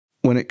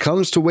When it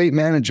comes to weight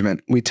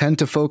management, we tend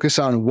to focus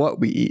on what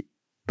we eat,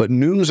 but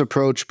Noom's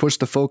approach puts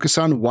the focus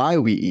on why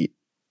we eat.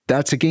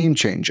 That's a game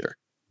changer.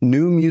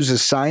 Noom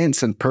uses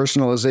science and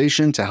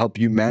personalization to help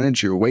you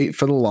manage your weight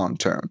for the long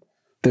term.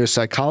 Their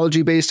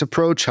psychology-based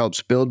approach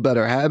helps build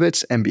better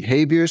habits and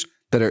behaviors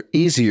that are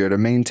easier to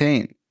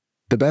maintain.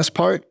 The best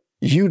part?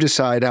 You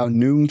decide how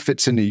Noom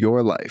fits into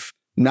your life,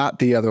 not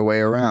the other way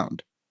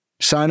around.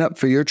 Sign up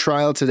for your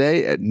trial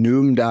today at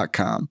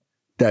Noom.com.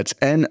 That's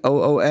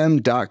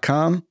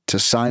Noom.com to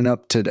sign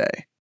up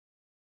today.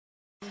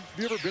 Have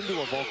you ever been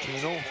to a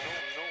volcano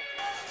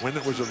when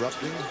it was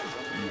erupting?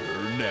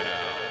 You're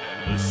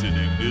now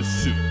listening to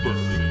Super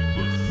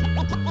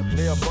Hoopers.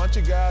 They're a bunch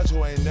of guys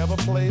who ain't never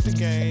played the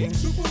game.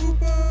 Super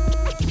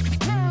Hoopers,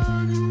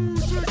 can you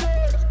dig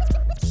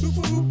it?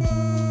 Super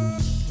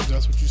Hoopers.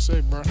 That's what you say,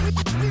 bro.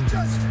 We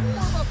just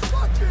form a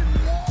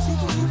fucking wall.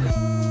 Super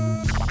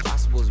Hoopers. I'm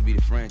supposed to be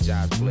the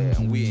franchise player,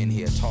 and we're in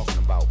here talking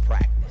about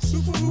practice.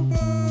 Super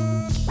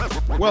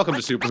Hoopers. Welcome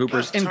to Super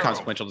Hoopers,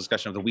 inconsequential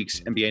discussion of the week's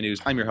NBA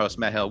news. I'm your host,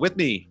 Matt Hill. With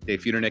me,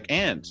 Dave Feudernick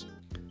and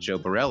Joe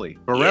Borelli.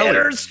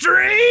 Inner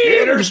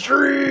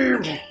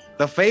stream.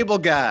 The Fable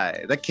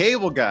guy, the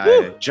Cable guy.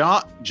 Woo.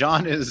 John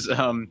is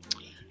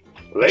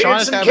John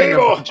is having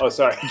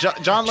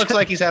John looks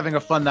like he's having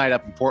a fun night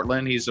up in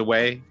Portland. He's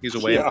away. He's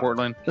away in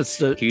Portland.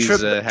 It's a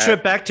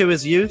trip back to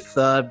his youth.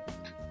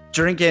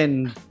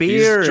 Drinking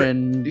beer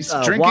and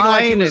drinking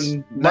wine like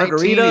and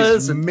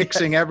margaritas and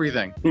mixing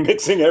everything.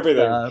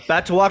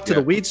 About to walk to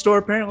the weed store,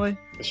 apparently.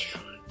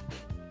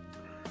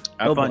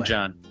 Have fun,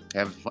 John.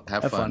 Have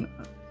fun.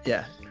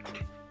 Yeah.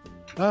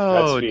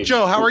 Oh,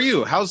 Joe, how are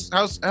you? How's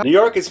New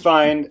York is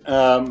fine.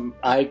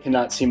 I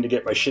cannot seem to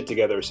get my shit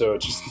together, so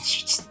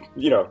just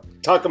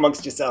talk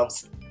amongst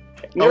yourselves.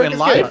 In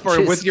life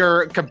or with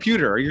your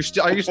computer? Are you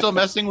still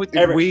messing with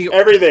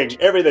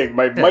everything?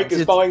 My mic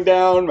is falling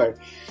down. My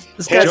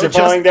hands are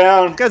falling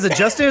down. This guy's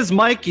adjusting his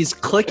mic. He's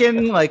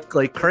clicking like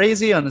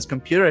crazy on his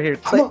computer here.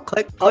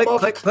 Click.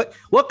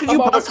 What could you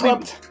possibly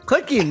be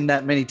clicking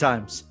that many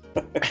times?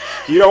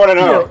 You don't want to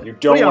know. You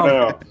don't want to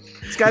know.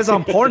 This guy's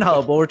on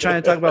Pornhub, but we're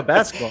trying to talk about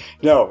basketball.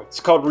 No, it's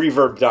called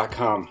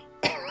reverb.com.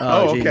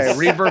 Oh, okay.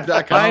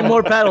 Reverb.com. Buying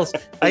more pedals.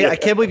 I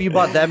can't believe you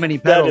bought that many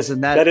pedals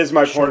in that. That is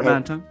my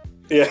Pornhub.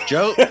 Yeah.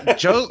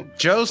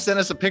 Joe sent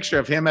us a picture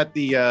of him at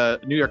the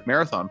New York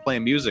Marathon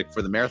playing music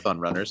for the marathon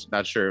runners.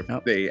 Not sure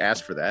if they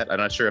asked for that. I'm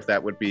not sure if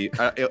that would be.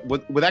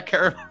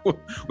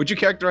 Would you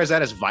characterize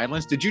that as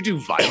violence? Did you do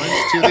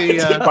violence to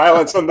the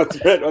violence on the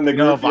group?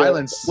 No,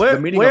 violence. The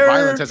meaning of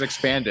violence has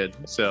expanded.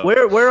 So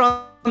where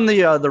on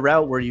the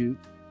route were you?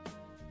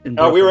 We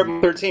were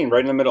at 13,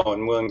 right in the middle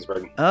in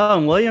Williamsburg. Oh,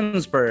 in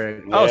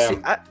Williamsburg. Yeah. Oh, see,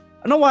 I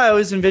don't know why I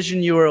always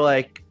envisioned you were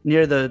like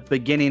near the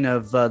beginning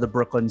of the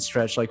Brooklyn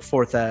stretch, like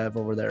 4th Ave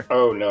over there.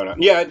 Oh, no.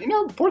 Yeah,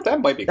 4th Ave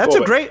might be That's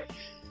cool.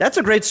 That's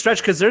a great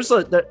stretch because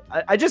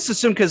I just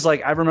assume because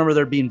like I remember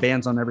there being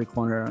bands on every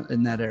corner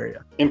in that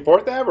area. In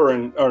 4th Ave or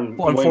in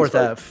 4th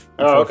Ave.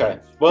 Oh, okay.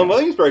 Well, in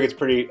Williamsburg, it's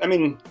pretty. I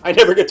mean, I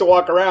never get to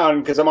walk around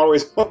because I'm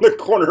always on the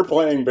corner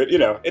playing, but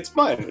it's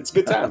fun. It's a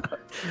good time.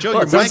 Joe,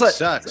 your mic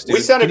sucks. Dude.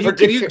 We sounded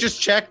Can you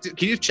just check?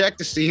 Can you check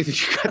to see if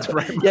you got the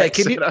right mic? Yeah.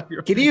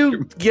 Can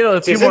you get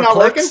a few more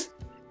clicks?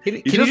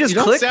 Can you just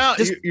click?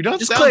 You don't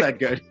sound click. that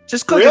good.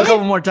 Just click a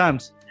couple more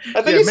times.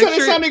 I think you said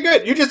it sounded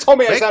good. You just told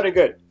me I sounded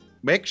good.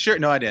 Make sure.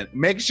 No, I didn't.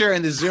 Make sure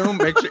in the Zoom.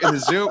 Make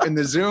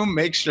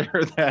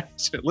sure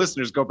that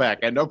listeners go back.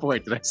 At no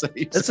point did I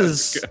say this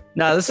is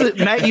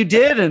Matt. You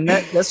did, and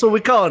that's what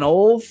we call an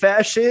old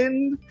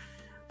fashioned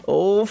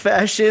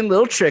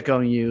little trick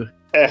on you.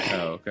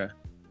 Oh, okay.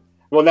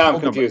 Well, now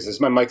I'm confused. Does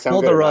my mic sound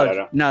good? The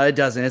rug. No, it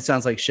doesn't. It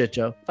sounds like shit,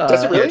 Joe.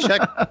 Does it really?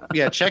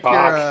 Check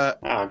your.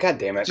 Oh, God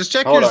damn it! Just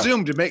check your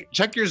Zoom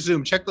check your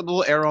Zoom. Check the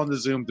little arrow on the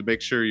Zoom to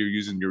make sure you're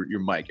using your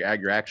mic,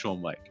 your actual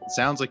mic. It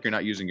sounds like you're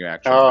not using your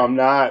actual. Oh, mic. I'm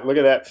not. Look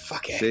at that.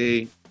 Fuck it.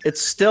 See,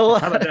 it's still.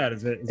 How about that?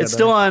 It's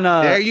still on.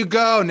 There you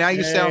go. Now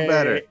you sound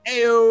better.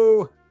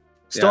 Ayo.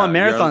 Still on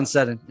marathon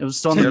setting. It was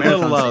still on the marathon.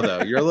 You're a little low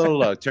though. You're a little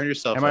low. Turn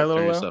yourself. Am up. I a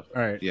little low?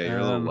 All right. Yeah, you're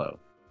a little low.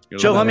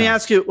 Joe, let me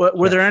ask you: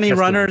 were there any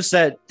runners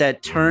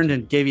that turned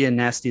and gave you a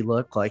nasty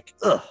look? Like,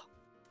 ugh.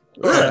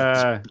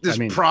 This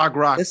prog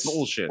rock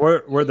bullshit.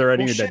 Were there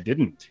any that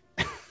didn't?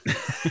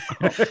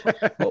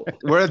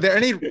 Were there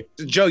any?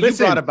 Joe, you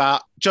brought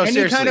about any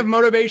seriously. kind of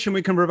motivation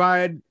we can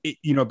provide. Be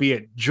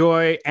it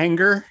joy,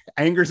 anger.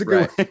 Anger's a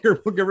good.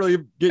 Anger will really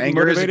get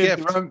anger motivated. Is a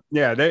gift.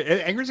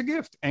 Anger's a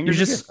gift. You're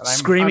just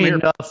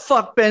screaming,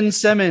 "Fuck Ben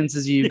Simmons!"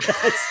 as you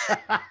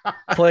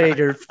play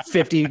your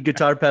 50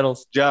 guitar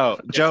pedals. Joe,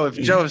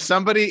 if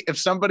somebody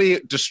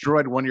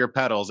destroyed one of your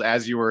pedals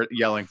as you were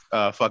yelling,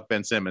 "Fuck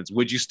Ben Simmons,"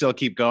 would you still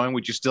keep going?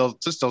 Would you still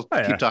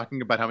keep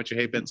talking about how much you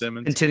hate Ben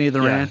Simmons? Continue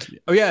the rant.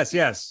 Oh yes.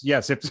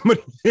 If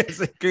somebody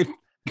is a good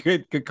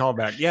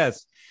callback,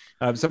 yes.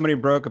 Somebody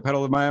broke a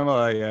pedal of mine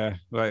while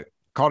I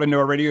called into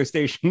a radio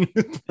station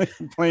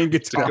playing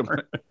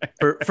guitar.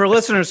 For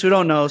listeners who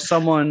don't know,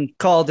 someone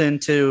called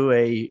into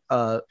a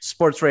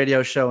sports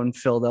radio show in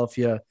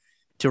Philadelphia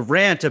to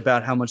rant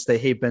about how much they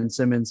hate Ben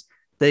Simmons.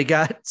 They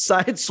got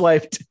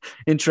sideswiped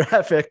in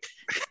traffic,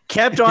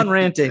 kept on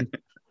ranting.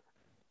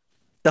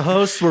 The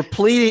hosts were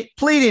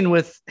pleading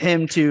with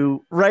him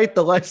to write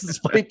the license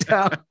plate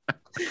down.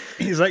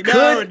 He's like,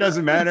 no, it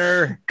doesn't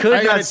matter.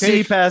 Could not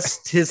see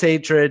past his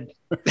hatred,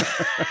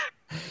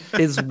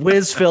 his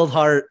whiz-filled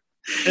heart.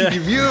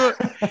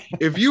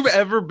 If you've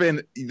ever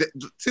been,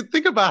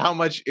 think about how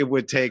much it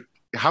would take,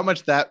 how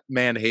much that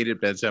man hated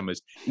Ben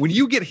Simmons. When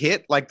you get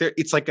hit, like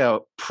it's like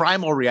a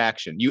primal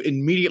reaction. You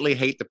immediately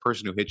hate the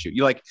person who hit you.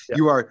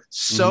 You are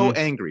so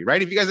angry,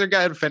 right? If you guys ever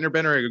got a fender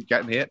bender or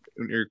gotten hit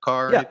in your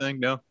car or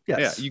anything, no,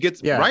 yes. You get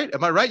right.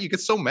 Am I right? You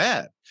get so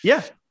mad.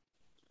 Yeah,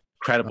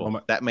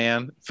 incredible. That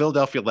man,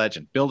 Philadelphia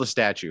legend. Build a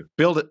statue.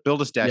 Build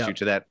a statue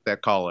to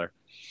that caller.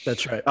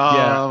 That's right.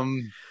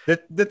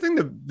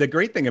 The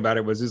great thing about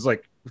it is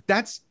like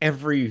that's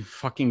every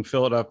fucking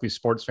Philadelphia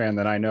sports fan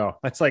that I know.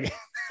 That's like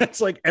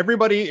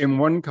everybody in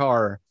one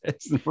car.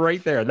 It's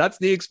right there. That's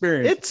the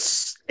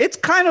experience. It's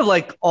kind of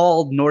like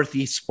all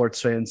Northeast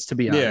sports fans, to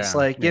be honest.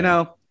 Look,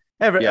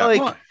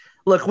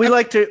 we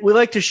like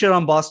to shit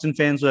on Boston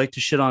fans. We like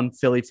to shit on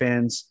Philly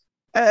fans.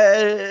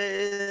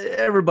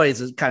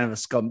 Everybody's kind of a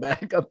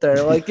scumbag up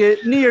there. Like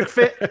New York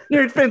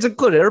fans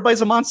included.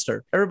 Everybody's a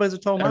monster. Everybody's a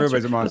total monster.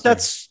 Everybody's a monster.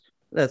 But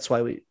that's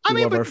why we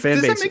love our fan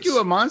base. Does that make you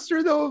a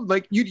monster though?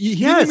 Like he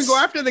didn't even go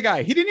after the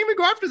guy. He didn't even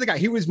go after the guy.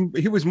 He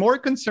was more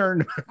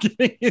concerned about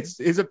getting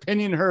his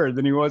opinion heard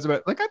than he was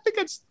about. Like I think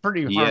that's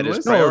pretty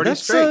harmless. No,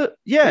 that's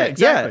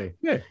exactly.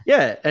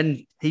 Yeah,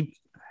 and he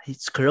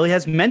clearly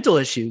has mental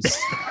issues.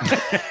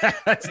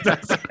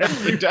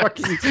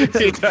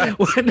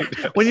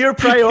 When your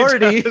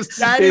priority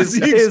is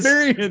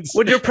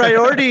when your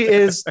priority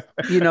is,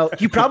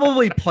 he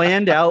probably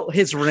planned out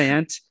his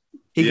rant.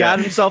 He got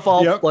himself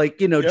all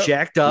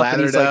jacked up,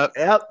 and he's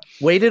like,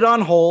 waited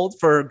on hold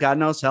for God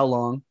knows how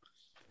long.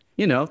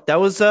 That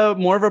was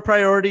more of a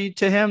priority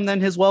to him than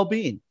his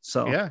well-being.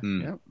 So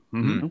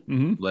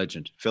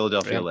Legend,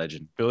 Philadelphia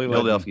legend,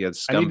 Philadelphia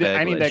scumbag.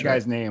 I need that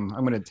guy's name.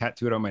 I'm going to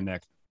tattoo it on my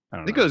neck.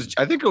 I think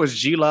it was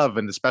G Love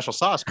and the special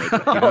sauce maker.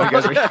 You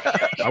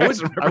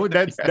would.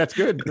 That's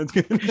good. That's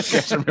good. You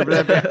guys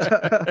remember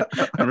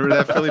that? Remember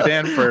that Philly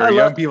band for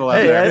young people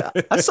out there?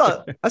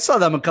 I saw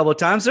them a couple of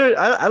times.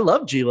 I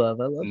love G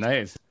Love. I love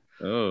nice.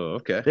 Oh,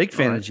 okay. Big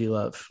fan of G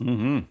Love.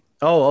 Mm-hmm.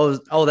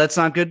 Oh, that's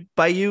not good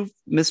by you,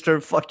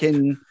 Mr.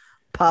 Fucking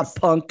pop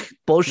punk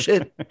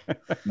bullshit.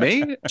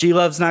 Me? G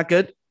Love's not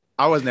good.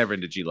 I was never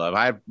into G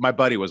Love. My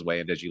buddy was way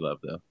into G Love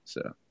though.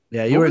 So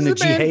yeah, you were into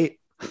G Hate.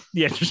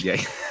 Yeah.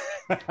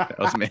 That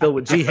was me. Filled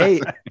with G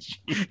hate.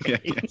 You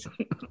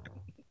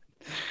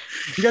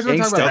guys want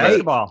to talk about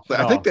basketball?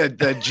 I think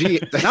the G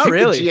not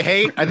really. G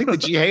hate. I think the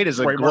G hate is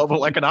a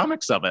global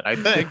economic summit. I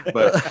think,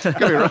 but could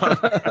be wrong.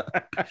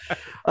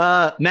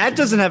 Matt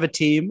doesn't have a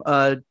team.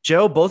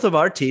 Joe, both of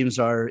our teams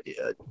are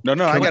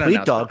I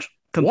got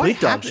complete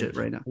dog shit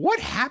right now.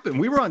 What happened?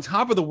 We were on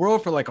top of the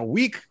world for like a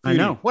week. I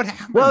know. What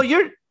happened? Well,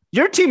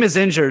 your team is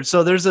injured,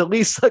 so there's at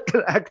least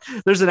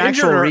there's an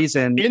actual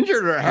reason.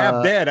 Injured or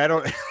half dead. I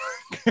don't.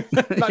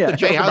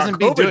 Hey, how's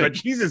Embiid doing? But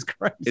Jesus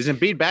Christ, is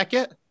Embiid back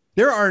yet?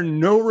 There are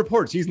no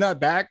reports. He's not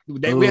back.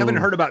 We haven't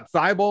heard about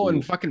Thibault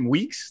in fucking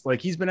weeks.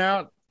 Like he's been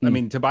out. I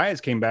mean,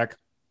 Tobias came back.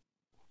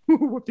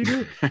 What did he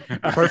do?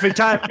 Perfect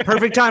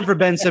time for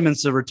Ben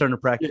Simmons to return to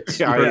practice.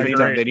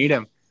 They need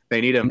him. They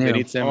need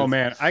Simmons. Oh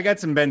man, I got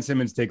some Ben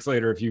Simmons takes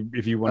later if you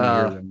want to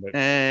hear them. But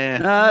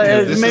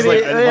maybe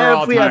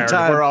if we have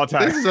time. We're all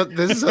tired.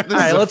 This is all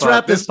right, let's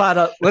wrap this spot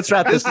up.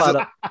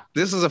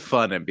 This is a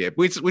fun NBA.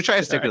 We try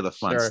to stick to the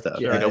fun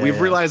stuff. Sure,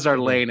 we've realized our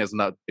lane is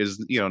not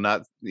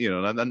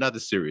the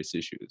serious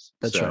issues.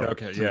 That's right.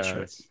 Okay, yeah.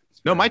 Right.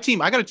 No, my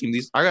team. I got a team.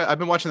 I've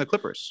been watching the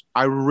Clippers.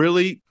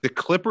 The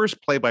Clippers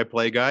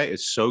play-by-play guy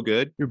is so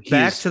good. You're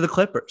back to the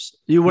Clippers.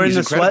 You wearing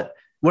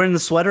the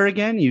sweater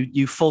again?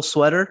 You full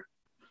sweater?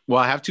 Well,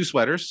 I have two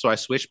sweaters, so I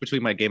switched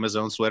between my Game of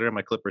Zone sweater and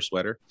my Clipper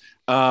sweater.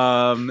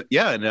 I enjoy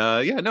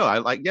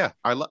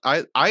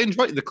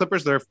the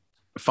Clippers. They're a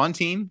fun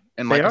team,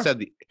 and like I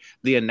said,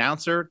 the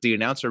announcer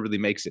really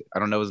makes it. I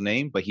don't know his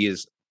name, but he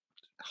is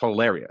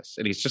hilarious,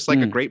 and he's just like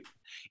a great.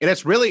 And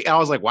it's really, I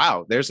was like,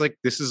 wow,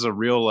 this is a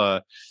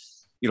real,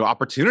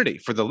 opportunity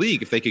for the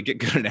league if they could get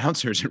good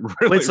announcers.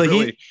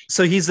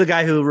 So he's the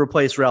guy who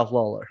replaced Ralph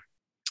Lawler.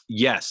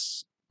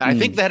 Yes. I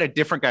think they had a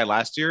different guy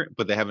last year,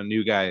 but they have a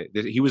new guy.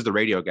 He was the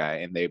radio guy,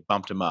 and they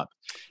bumped him up.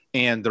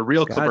 And the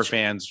real Clipper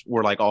fans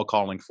were like all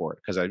calling for it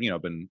because I've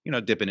been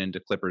dipping into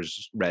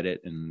Clippers Reddit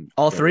and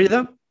all three of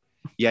them.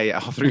 Yeah,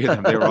 all three of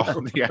them. They were all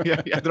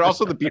They're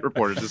also the beat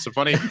reporters. It's so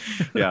funny.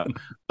 Yeah.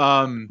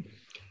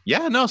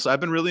 So I've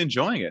been really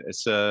enjoying it.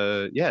 It's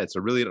it's a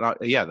really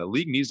the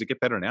league needs to get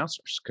better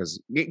announcers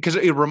because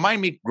it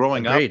reminded me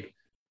growing up.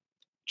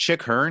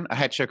 Chick Hearn. I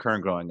had Chick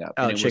Hearn growing up.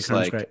 Oh, and it Chick was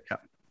Hearn's great. Yeah.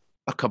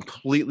 A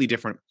completely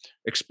different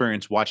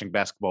experience watching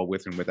basketball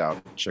with and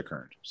without Chick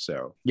Hearn.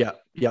 So yeah,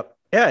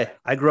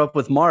 I grew up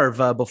with Marv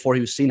before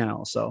he was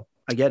senile, so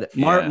I get it.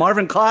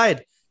 Marvin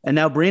Clyde, and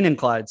now Breen and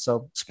Clyde.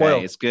 So spoiled.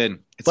 Hey, it's good.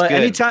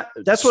 Anytime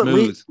that's what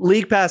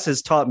League Pass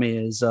has taught me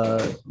is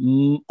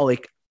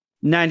like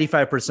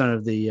 95%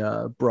 of the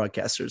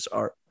broadcasters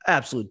are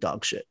absolute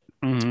dog shit.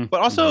 Mm-hmm. But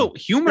also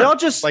humor. They all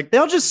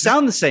just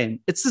sound the same.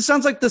 It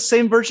sounds like the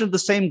same version of the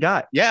same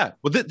guy. Yeah.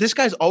 Well, this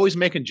guy's always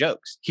making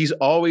jokes. He's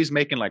always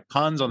making like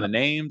puns on the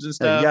names and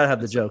stuff. Yeah, you gotta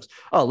have the jokes.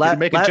 Oh, he's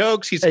making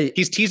jokes.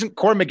 He's teasing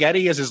Corey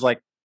Maggette as his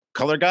like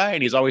color guy,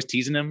 and he's always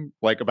teasing him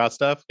like about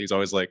stuff. He's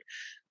always like,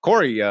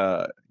 Corey,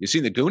 you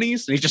seen the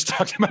Goonies? And he's just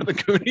talking about the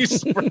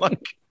Goonies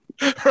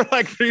for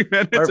like 3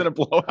 minutes in a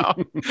blowout.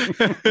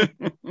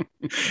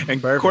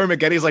 And Corey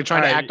Maggette's like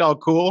trying to act all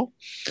cool.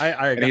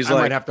 I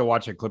might have to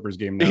watch a Clippers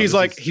game now. He's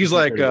like,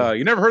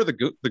 you never heard of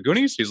the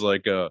Goonies? He's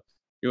like,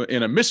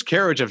 in a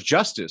miscarriage of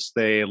justice,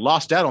 they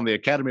lost out on the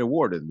Academy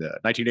Award in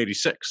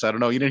 1986. I don't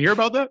know. You didn't hear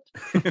about that?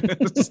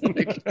 It's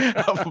like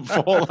a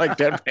full like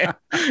deadpan.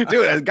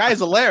 Dude, that guy's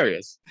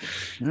hilarious.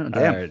 Oh,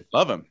 damn.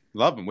 Love him.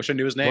 Wish I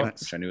knew his name.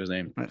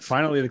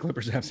 Finally, the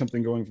Clippers have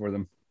something going for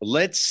them.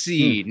 Let's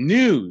see.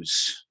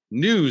 News.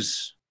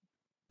 What's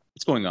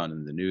going on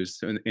in the news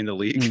in the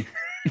league?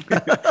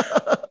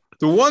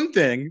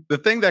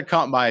 The thing that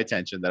caught my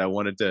attention that I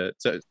wanted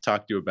to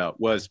talk to you about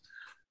was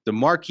the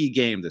marquee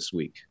game this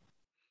week.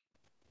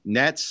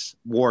 Nets,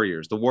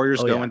 Warriors. The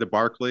Warriors go into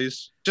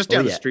Barclays, just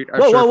down the street.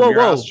 Whoa.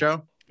 House,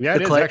 Joe. Yeah,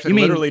 it is actually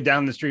literally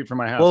down the street from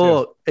my house.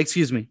 Whoa,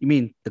 excuse me. You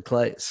mean the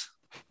Clays?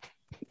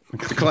 The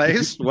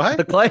Clays? What?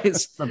 The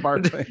Clays. The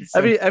Barclays.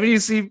 Have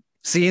you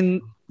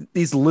seen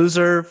these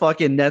loser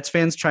fucking Nets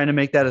fans trying to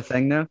make that a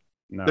thing now?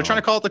 No. They're trying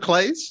to call it the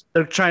Clays?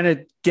 They're trying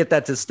to get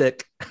that to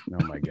stick.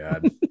 Oh my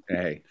God.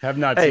 Hey. Have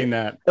not seen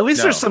that. At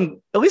least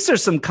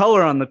there's some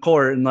color on the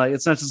court, and like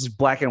it's not just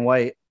black and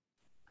white.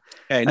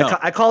 Hey, no.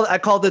 I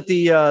called it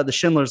the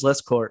Schindler's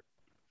List court.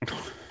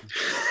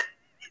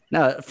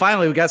 Now,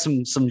 finally, we got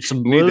some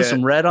blue,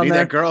 some red on there.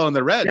 That girl in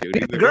the red,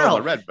 dude. The girl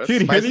in the red.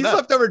 Dude, these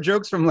leftover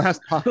jokes from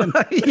last pod.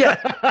 Yeah.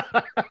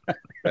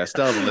 I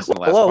still haven't listened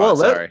to last pod.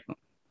 Sorry.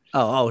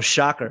 Oh,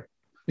 shocker.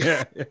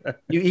 Yeah.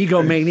 You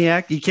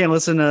egomaniac. You can't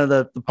listen to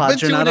the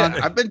pods you're not on.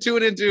 I've been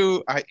tuning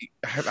into. I've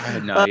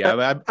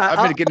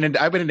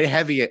been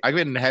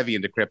heavy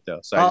into crypto.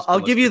 So I'll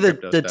give you the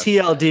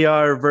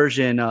TLDR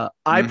version.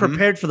 I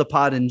prepared for the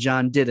pod and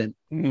John didn't.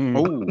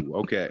 Oh,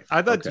 okay.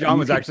 I thought John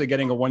was actually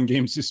getting a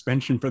 1-game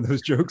suspension for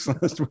those jokes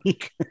last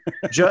week.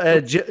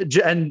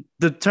 And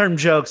the term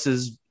jokes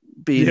is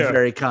being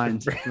very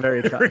kind.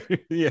 Very kind.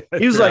 Yeah.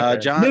 He was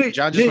like,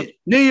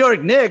 New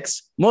York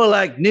Knicks, more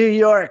like New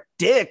York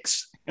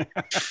dicks.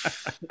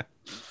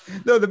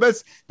 No, the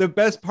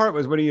best part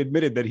was when he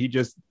admitted that he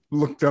just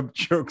looked up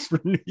jokes for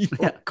New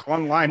York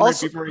online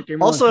before he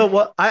came on.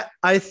 What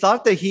I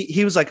thought that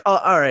he was like, oh,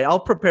 all right, I'll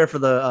prepare for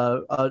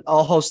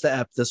I'll host the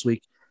app this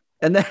week.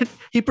 And then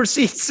he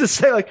proceeds to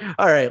say, like,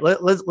 all right,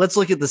 let's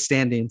look at the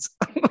standings.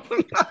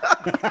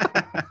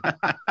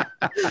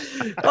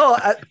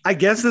 I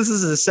guess this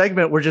is a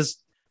segment we're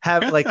just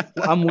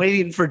I'm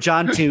waiting for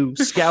John to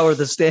scour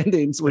the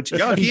standings, which he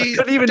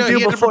couldn't even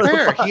do before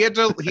the pod. He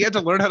had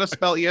to learn how to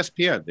spell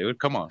ESPN, dude.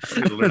 Come on.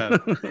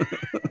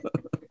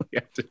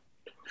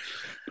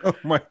 Oh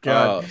my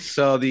God.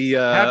 So the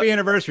happy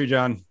anniversary,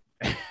 John.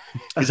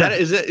 Is that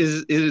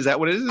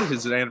what it is?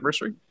 Is it an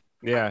anniversary?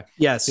 Yeah.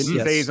 Yes. Didn't he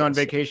say he's on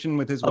vacation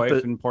with his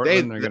wife in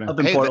Portland? Up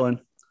in Portland.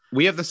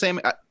 We have the same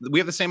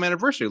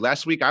anniversary.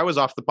 Last week I was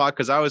off the pod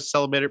because I was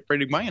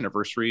celebrating my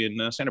anniversary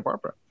in Santa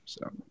Barbara.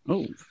 So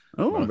well,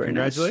 very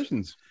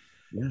congratulations.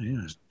 Nice.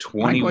 Yeah.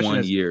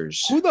 21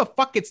 years. Who the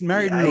fuck gets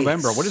married in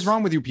November? What is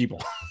wrong with you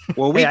people?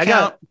 Well,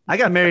 I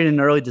got married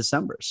in early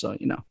December, so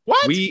you know.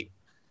 What?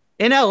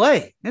 In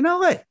LA.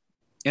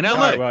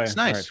 It's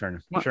nice. Right,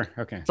 sure.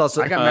 Okay.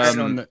 I got married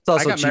on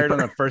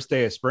the first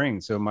day of spring,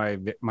 so my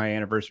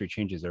anniversary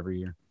changes every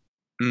year.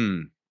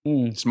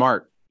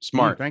 Smart.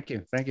 Thank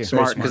you.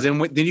 Smart, because then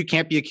you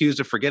can't be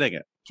accused of forgetting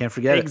it. Can't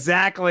forget it.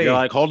 Exactly. You're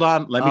like, hold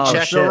on, let me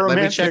check. Let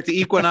me check the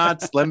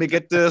equinox. Let me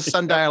get the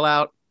sundial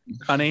out,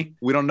 honey.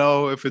 We don't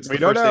know if it's. We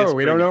don't know.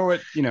 We don't know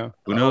what you know.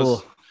 Who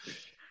knows?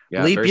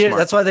 Yeah, leap year. Smart.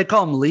 That's why they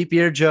call him Leap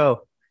Year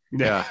Joe.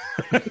 Yeah.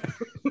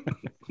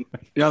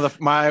 You know,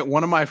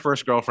 one of my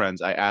first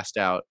girlfriends, I asked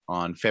out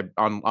on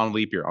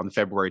leap year on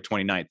February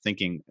 29th,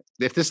 thinking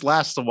if this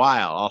lasts a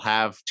while, I'll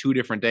have 2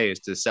 different days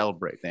to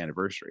celebrate the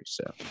anniversary.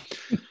 So,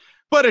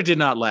 but it did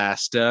not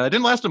last. It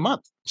didn't last a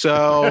month.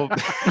 So,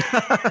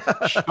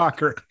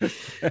 shocker.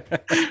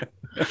 I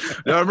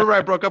remember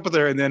I broke up with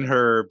her, and then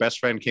her best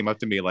friend came up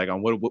to me like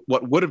on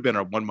what would have been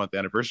our 1-month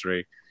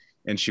anniversary.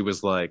 And she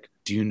was like,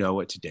 do you know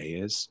what today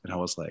is? And I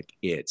was like,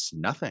 it's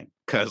nothing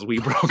because we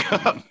broke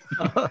up.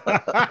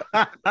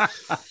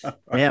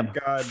 Man,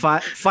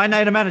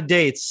 finite amount of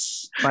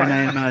dates.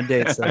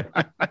 There.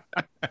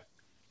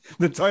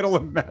 The title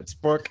of Matt's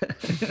book.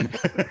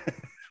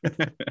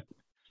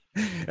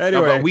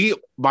 Anyway,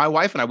 my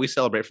wife and I, we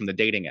celebrate from the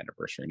dating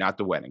anniversary, not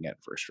the wedding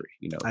anniversary.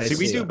 You know,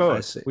 we do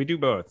both. We do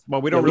both.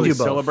 Well, we don't really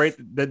celebrate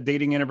the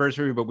dating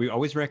anniversary, but we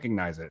always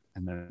recognize it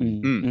and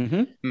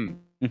then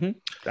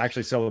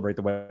actually celebrate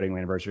the wedding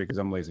anniversary because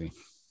I'm lazy.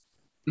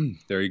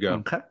 There you go.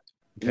 Okay.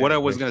 what I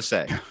was going to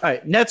say. All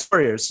right, Nets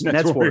Warriors.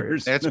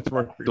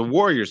 The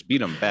Warriors beat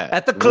them bad.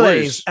 At the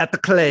Clays. At the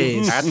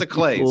Clays.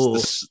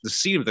 The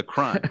scene of the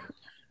crime.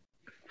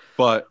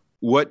 But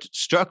what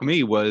struck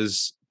me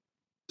was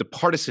the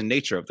partisan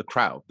nature of the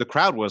crowd. The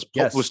crowd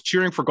was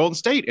cheering for Golden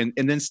State, and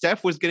then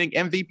Steph was getting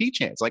MVP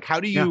chance. Like, how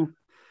do you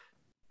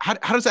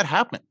how does that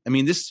happen? I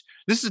mean, this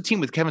is a team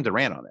with Kevin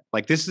Durant on it.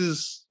 Like, this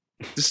is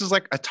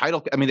like a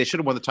title. I mean, they should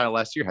have won the title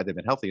last year had they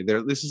been healthy.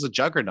 This is a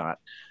juggernaut.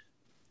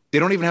 They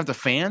don't even have the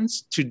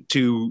fans to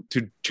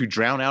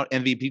drown out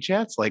MVP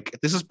chats. Like,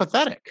 this is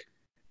pathetic.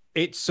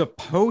 It's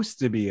supposed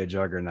to be a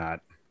juggernaut.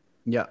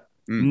 Yeah.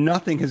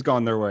 Nothing has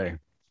gone their way.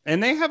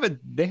 And they have a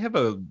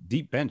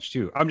deep bench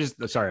too.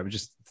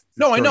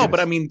 I know, but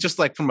I mean, just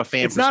like from a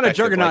fan, it's not a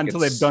juggernaut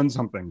until they've done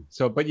something.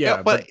 So, but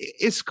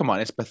it's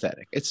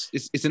pathetic. It's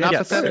not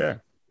pathetic. Oh,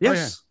 yeah.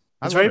 Yes,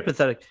 it's very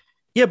pathetic.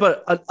 Yeah,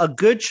 but a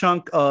good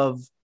chunk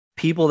of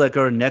people that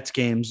go to Nets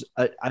games,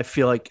 I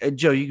feel like,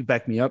 Joe, you can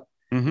back me up.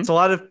 Mm-hmm. It's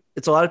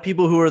a lot of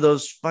people who are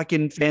those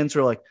fucking fans who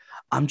are like,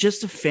 I'm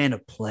just a fan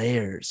of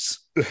players.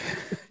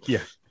 Yeah.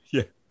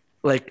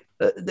 Like,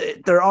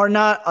 there are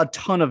not a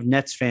ton of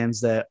Nets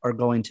fans that are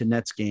going to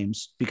Nets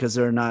games because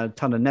there are not a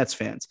ton of Nets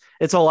fans.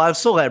 It's a lot of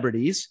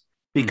celebrities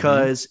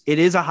because it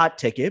is a hot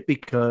ticket,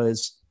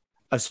 because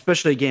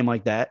especially a game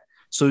like that.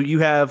 So you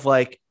have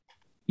like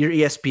your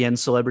ESPN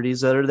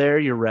celebrities that are there,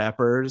 your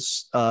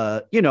rappers.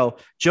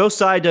 Joe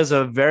Tsai does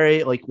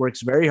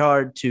works very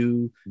hard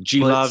to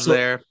G Love's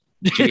there.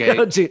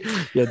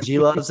 G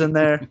Love's in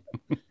there.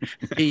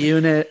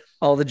 G-Unit,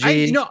 all the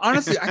G.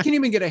 Honestly, I can't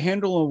even get a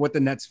handle on what the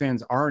Nets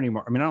fans are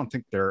anymore. I mean, I don't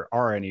think there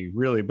are any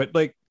really, but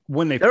like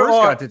when they first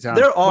got to town,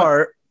 there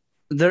are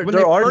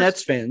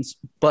Nets fans,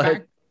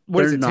 but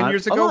what is it? 10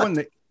 years ago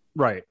when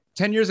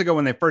 10 years ago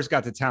when they first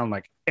got to town,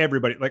 like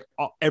everybody, like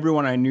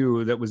everyone I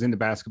knew that was into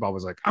basketball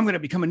was like, I'm going to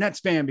become a Nets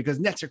fan because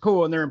Nets are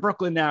cool and they're in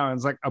Brooklyn now. And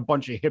it's like a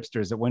bunch of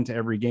hipsters that went to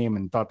every game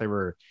and thought they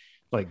were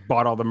like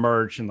bought all the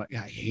merch and like,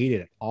 I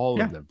hated it.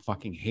 All of them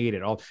fucking hate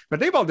it all, but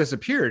they've all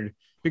disappeared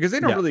because they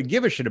don't really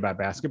give a shit about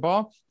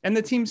basketball and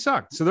the team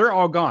sucked. So they're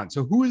all gone.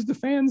 So who is the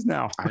fans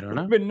now? I don't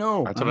know. Even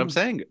know. That's what I'm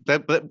saying.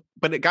 But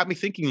it got me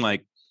thinking,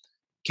 like,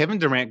 Kevin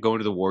Durant going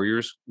to the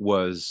Warriors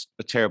was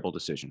a terrible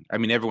decision. I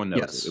mean, everyone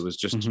knows it. It was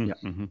just, it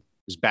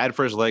was bad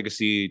for his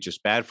legacy,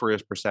 just bad for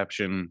his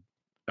perception,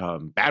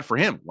 bad for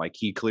him. Like,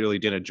 he clearly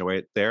didn't enjoy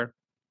it there.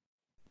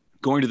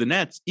 Going to the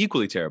Nets,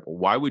 equally terrible.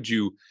 Why would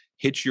you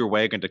hitch your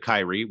wagon to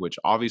Kyrie, which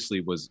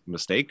obviously was a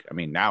mistake? I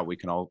mean, now we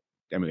can all,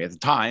 at the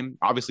time,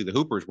 obviously the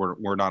Hoopers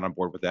were not on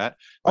board with that.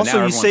 But also,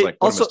 now everyone's like,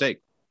 what a mistake.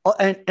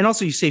 And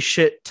also you say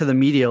shit to the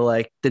media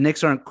like the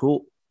Knicks aren't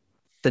cool.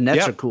 The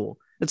Nets are cool.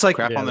 It's like,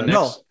 crap on the Knicks.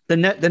 No,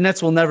 the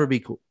Nets will never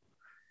be cool.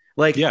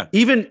 Like,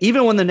 even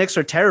when the Knicks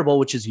are terrible,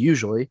 which is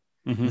usually,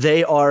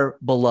 they are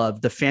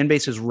beloved. The fan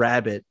base is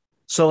rabid.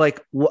 So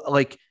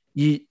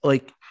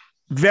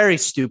very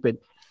stupid.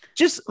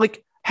 Just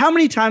like, how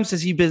many times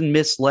has he been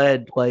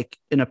misled, like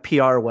in a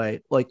PR way?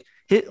 Like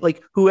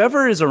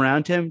whoever is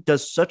around him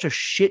does such a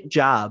shit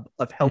job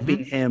of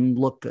helping him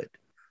look good.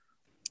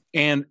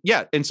 And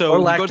so or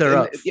lack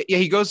thereof.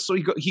 He goes. So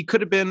he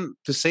could have been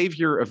the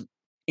savior of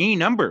any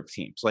number of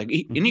teams, like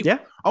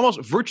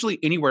almost virtually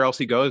anywhere else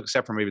he goes,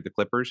 except for maybe the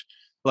Clippers.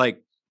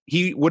 Like,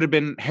 he would have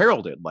been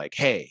heralded, like,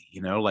 hey,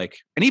 and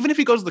even if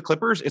he goes to the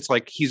Clippers, it's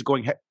like he's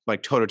going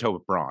like toe to toe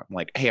with Braun.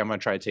 Like, hey, I'm going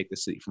to try to take the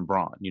city from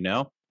Braun.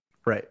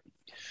 Right.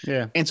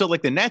 Yeah. And so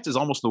like the Nets is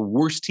almost the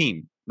worst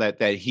team that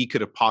he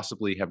could have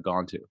possibly have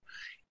gone to.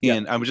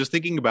 And I was just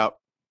thinking about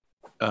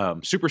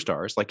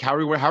superstars, like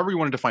however you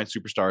want to define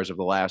superstars of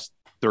the last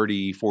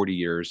 30, 40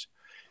 years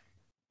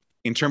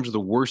in terms of the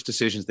worst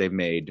decisions they've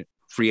made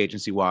free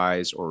agency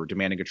wise or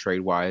demanding a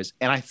trade wise.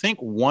 And I think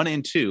 1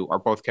 and 2 are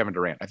both Kevin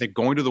Durant. I think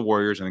going to the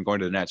Warriors and then going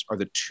to the Nets are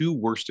the two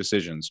worst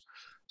decisions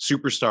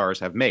superstars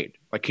have made.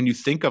 Like, can you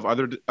think of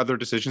other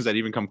decisions that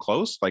even come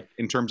close? Like,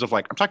 in terms of,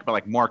 like, I'm talking about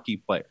like marquee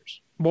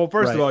players. Well,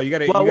 first of all, you got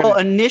to. Well,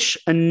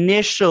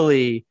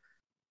 initially,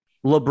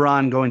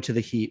 LeBron going to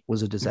the Heat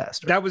was a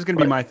disaster. That was going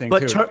to be my thing,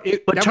 but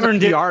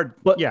turned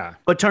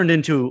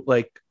into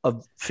like a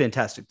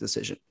fantastic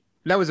decision.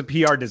 That was a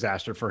PR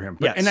disaster for him.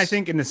 Yes. And I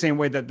think in the same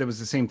way that there was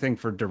the same thing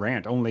for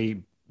Durant,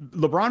 only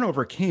LeBron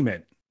overcame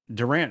it.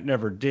 Durant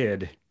never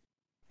did.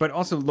 But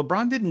also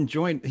LeBron didn't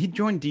join. He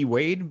joined D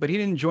Wade, but he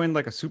didn't join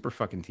like a super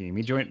fucking team.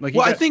 He joined like.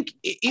 I think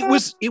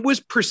it was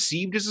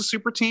perceived as a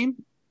super team,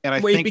 and I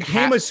think it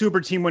became a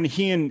super team when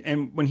he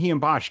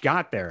and Bosch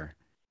got there.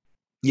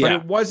 Yeah, but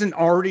it wasn't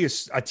already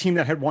a team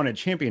that had won a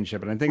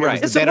championship, and I think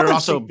it was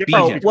also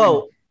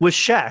with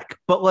Shaq,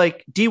 but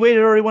like D Wade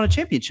had already won a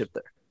championship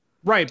there.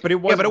 Right, but it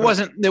wasn't. Yeah, but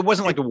it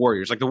wasn't like the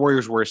Warriors. Like the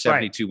Warriors were a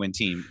 72-win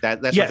team.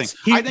 That's the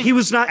thing. He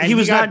was not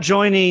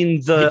joining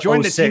the. He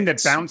joined the team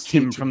that bounced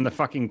him from the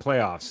fucking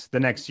playoffs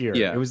the next year.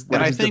 Yeah,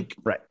 I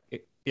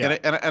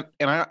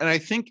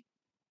think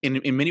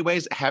in many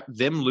ways,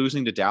 them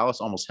losing to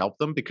Dallas almost helped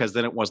them, because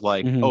then it was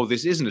like, oh,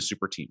 this isn't a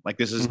super team. Like,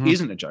 this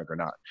isn't a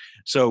juggernaut.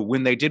 So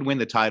when they did win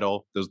the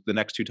title, the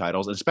next two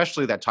titles, and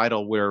especially that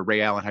title where Ray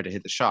Allen had to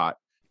hit the shot,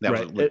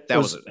 That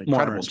was an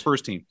incredible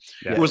Spurs team.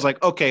 Yeah. It was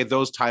like, okay,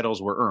 those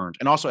titles were earned.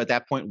 And also at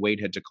that point,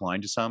 Wade had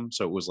declined to some.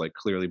 So it was like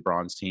clearly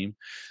Braun's team.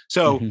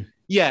 So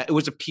yeah, it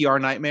was a PR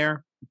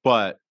nightmare.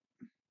 But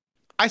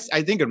I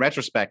think in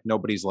retrospect,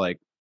 nobody's like,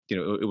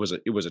 it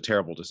was a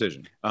terrible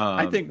decision.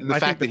 I think the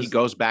fact that he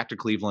goes back to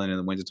Cleveland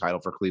and wins a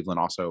title for Cleveland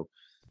also,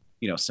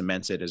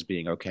 cements it as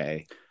being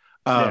okay.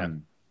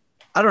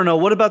 I don't know.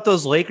 What about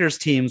those Lakers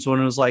teams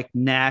when it was like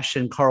Nash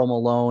and Karl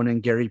Malone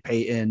and Gary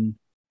Payton?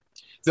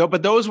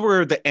 But those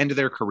were the end of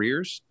their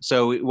careers.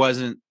 So it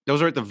wasn't,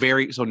 those are at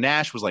the so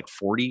Nash was like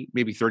 40,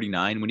 maybe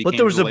 39 when he came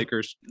to the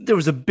Lakers. There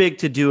was a big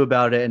to do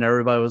about it. And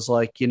everybody was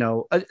like,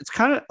 it's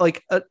kind of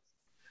like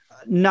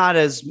not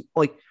as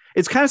like,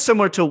 it's kind of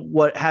similar to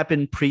what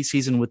happened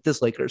preseason with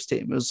this Lakers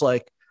team. It was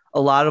like a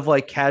lot of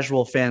like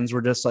casual fans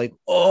were just like,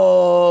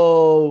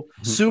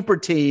 super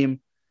team.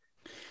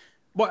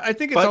 Well, I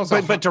think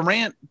it's but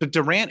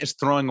Durant is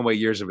throwing away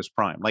years of his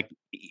prime. Like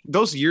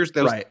those years,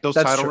 those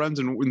title runs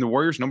in the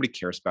Warriors, nobody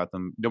cares about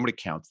them. Nobody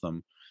counts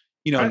them.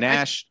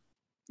 Nash.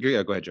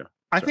 Yeah, go ahead, Joe.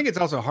 I think it's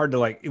also hard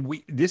to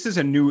this is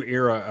a new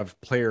era of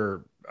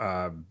player.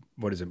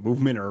 What is it?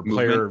 Movement or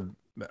player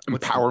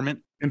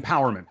empowerment?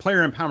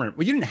 Player empowerment.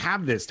 Well, you didn't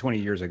have this 20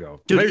 years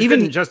ago. Dude,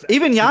 even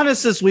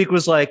Giannis this week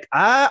was like,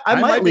 I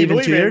might leave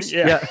in 2 years.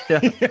 Yeah.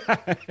 Did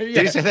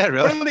he say that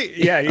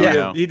really?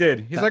 Yeah, he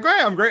did. He's like,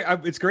 I'm great.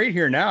 It's great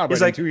here now,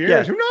 but in 2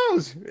 years, who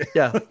knows?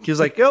 Yeah. He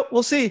was like,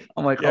 we'll see.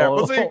 I'm like,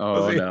 we'll see.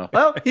 No.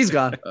 Well, he's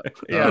gone.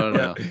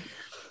 No.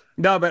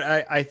 No, but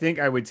I think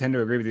I would tend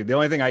to agree with you. The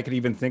only thing I could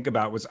even think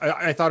about was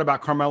I thought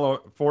about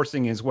Carmelo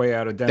forcing his way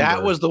out of Denver.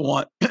 That was the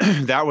one.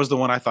 That was the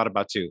one I thought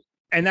about too.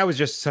 And that was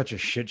just such a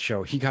shit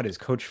show. He got his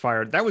coach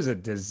fired. That was a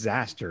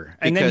disaster.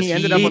 And then he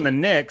ended up on the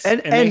Knicks,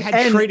 and they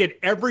had traded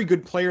every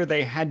good player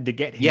they had to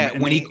get him. Yeah,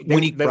 and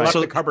they left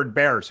the cupboard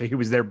bare, so he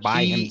was there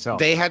by himself.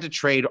 They had to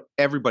trade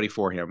everybody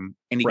for him,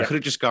 and he could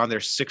have just gone there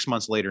 6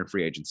 months later in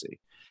free agency.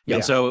 Yeah.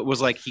 And so it was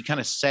like he kind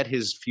of set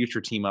his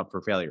future team up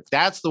for failure.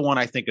 That's the one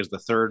I think is the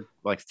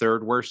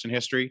third worst in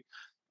history.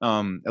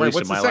 At least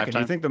in my lifetime. Do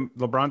you think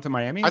the LeBron to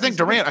Miami? I think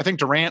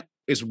Durant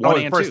is one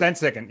and first two. And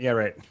second. Yeah,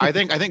 right. I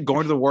think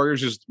going to the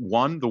Warriors is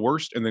one, the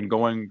worst, and then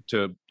going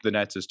to the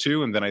Nets is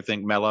two, and then I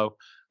think Melo.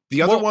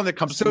 The other one that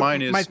comes to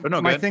mind is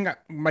my thing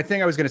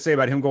I was going to say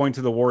about him going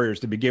to the Warriors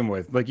to begin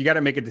with. Like, you got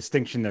to make a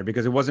distinction there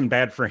because it wasn't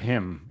bad for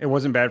him. It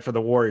wasn't bad for the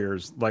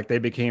Warriors. Like, they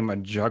became a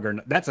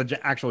juggernaut. That's an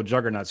actual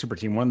juggernaut super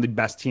team. One of the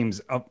best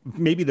teams,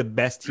 maybe the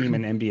best team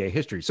in NBA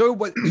history. So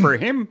for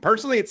him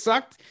personally, it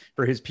sucked.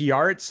 For his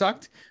PR, it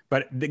sucked.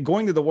 But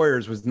going to the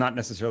Warriors was not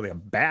necessarily a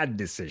bad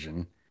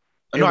decision.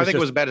 No, I think it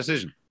was a bad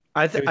decision.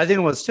 I think it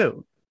was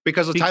too.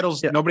 Because the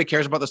titles, nobody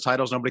cares about those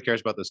titles. Nobody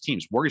cares about those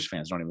teams. Warriors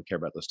fans don't even care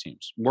about those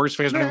teams. Warriors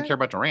fans don't even care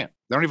about Durant.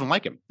 They don't even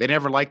like him. They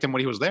never liked him when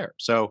he was there.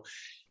 So,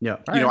 I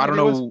don't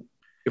know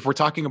if we're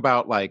talking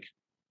about like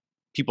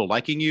people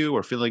liking you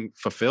or feeling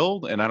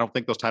fulfilled. And I don't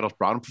think those titles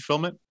brought him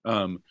fulfillment.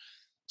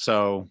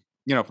 So,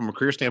 from a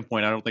career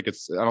standpoint, I don't think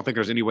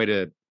there's any way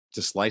to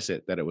slice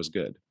it that it was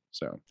good.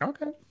 So,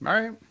 okay. All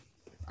right.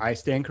 I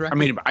stand corrected. I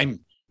mean,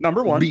 I'm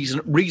number one.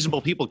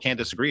 Reasonable people can't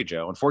disagree,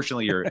 Joe.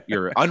 Unfortunately,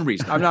 you're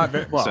unreasonable. I'm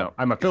not. Well, so.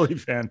 I'm a Philly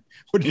fan.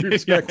 What do you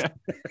expect?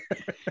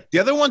 The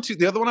other one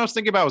I was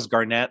thinking about was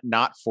Garnett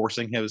not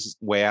forcing his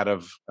way out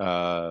of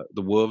the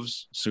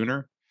Wolves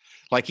sooner.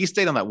 Like, he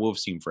stayed on that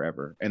Wolves team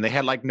forever, and they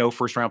had like no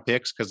first round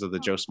picks because of the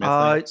Joe Smith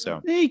thing.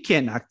 So you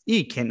can't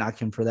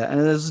knock him for that. And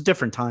it was a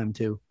different time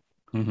too.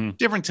 Mm-hmm.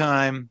 Different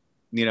time,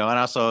 and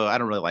also I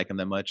don't really like him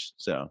that much.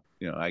 So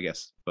I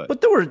guess,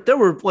 but there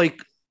were like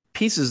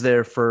pieces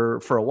there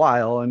for a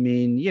while. I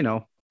mean,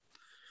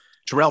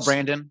 Terrell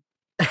Brandon.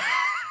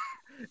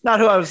 Not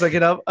who I was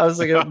thinking of. I was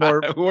thinking of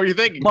more. Who are you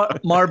thinking?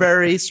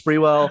 Marbury,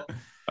 Sprewell.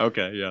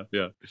 Okay,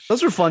 yeah.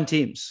 Those were fun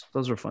teams.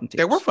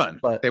 They were fun.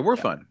 Fun.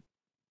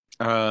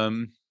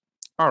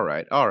 All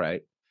right.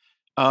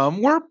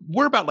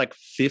 We're about like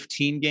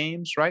 15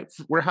 games, right?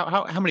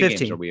 How many 15.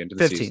 games are we into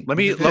the season? Let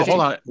me hold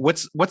on.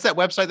 What's that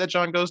website that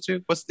John goes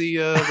to? What's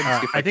the?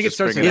 I think it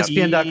starts at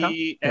ESPN.com.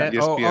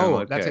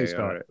 ESPN. That's how you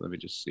spell it. Right. Let me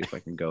just see if I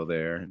can go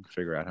there and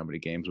figure out how many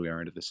games we are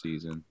into the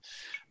season.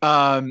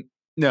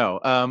 No,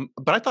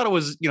 but I thought it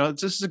was,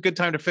 this is a good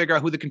time to figure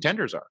out who the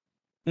contenders are.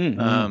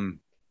 Mm-hmm.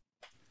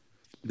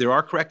 There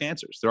are correct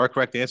answers. There are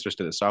correct answers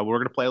to this. So we're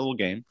going to play a little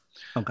game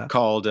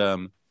called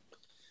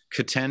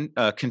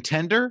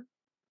Contender,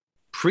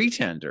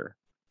 Pretender,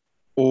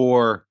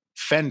 or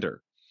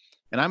Fender.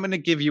 And I'm going to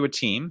give you a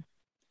team.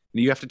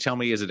 And you have to tell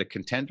me, is it a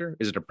contender,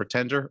 is it a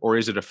pretender, or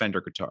is it a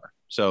Fender guitar?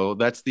 So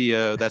that's the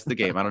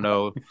game. I don't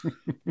know.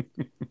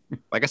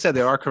 Like I said,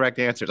 there are correct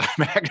answers.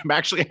 I'm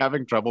actually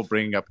having trouble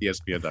bringing up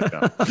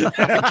ESPN.com.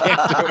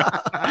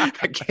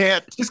 I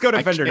can't. Just go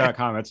to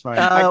Fender.com. It's fine.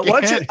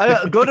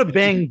 Go to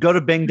Bing. Go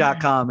to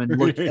Bing.com and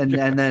look, and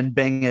then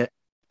Bing it.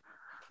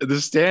 The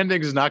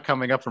standings is not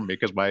coming up for me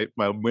because my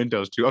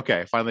window's too. Okay,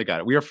 I finally got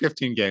it. We are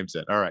 15 games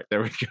in. All right,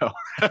 there we go.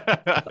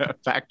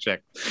 Fact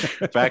check.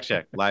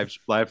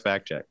 Live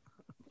fact check.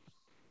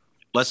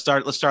 Let's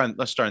start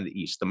in the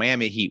East. The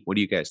Miami Heat. What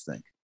do you guys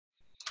think?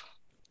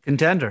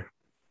 Contender.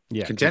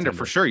 Yeah, contender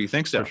for sure. You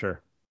think so? For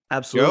sure.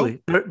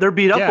 Absolutely. They're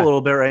beat up a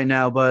little bit right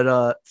now,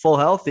 but full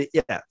health,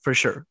 yeah, for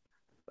sure.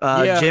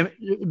 Jim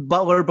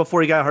Butler,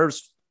 before he got hurt,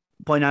 was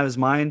playing out of his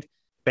mind.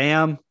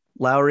 Bam,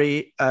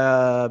 Lowry.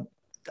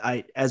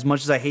 As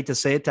much as I hate to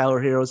say it,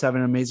 Tyler Hero's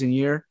having an amazing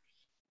year.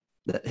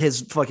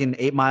 His fucking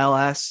 8 Mile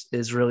ass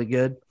is really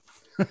good.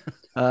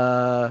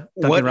 Duncan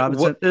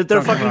Robinson.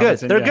 They're fucking good.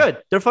 They're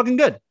good. They're fucking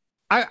good.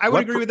 I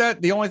would agree with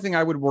that. The only thing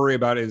I would worry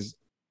about is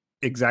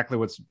exactly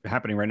what's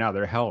happening right now,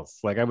 their health.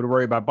 Like I would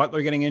worry about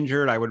Butler getting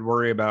injured. I would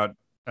worry about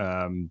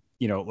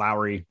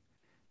Lowry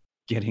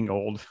getting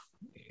old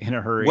in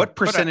a hurry. What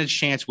percentage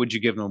chance would you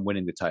give them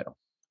winning the title?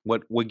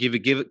 What would give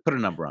it? Put a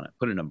number on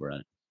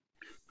it.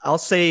 I'll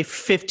say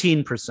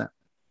 15%.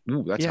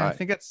 Ooh, that's high. I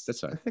think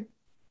that's high. I think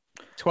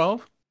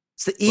 12.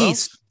 It's the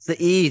East. It's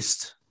the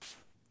East.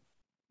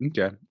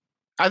 Okay.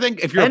 I think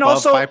if you're and above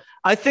also, 5,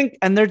 I think,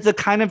 and they're the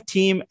kind of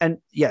team, and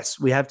yes,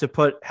 we have to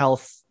put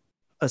health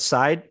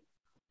aside,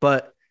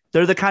 but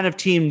they're the kind of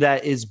team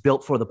that is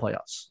built for the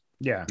playoffs.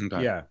 Yeah.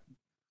 Okay.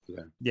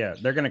 Yeah.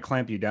 They're going to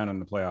clamp you down in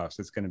the playoffs.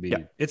 It's going to be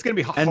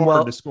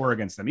hard to score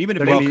against them. Even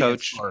if they're well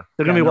coached.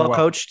 They're going to be well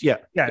coached. Yeah.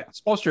 Yeah.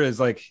 Spoelstra is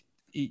like,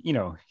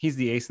 he's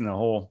the ace in the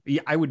hole.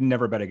 I would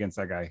never bet against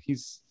that guy.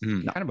 He's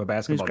kind of a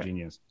basketball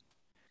genius.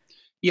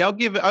 Yeah, I'll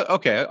give it.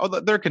 Okay,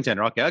 they're a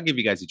contender. Okay, I'll give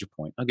you guys each a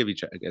point. All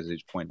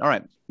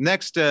right,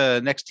 next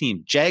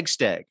team,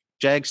 Jagstag.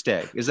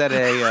 Is that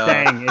a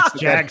Stang? It's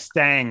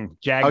Jagstang.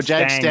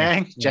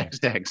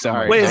 Jagstang.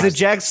 Sorry. Wait, is it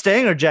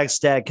Jagstang or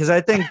Jagstag? Because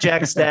I think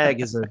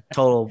Jagstag is a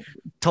total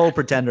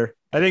pretender.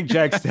 I think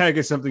Jagstag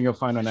is something you'll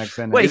find on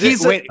XN. Wait,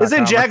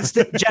 isn't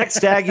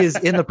Jagstag is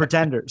in the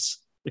Pretenders?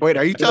 Wait,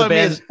 are you telling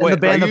me the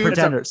band The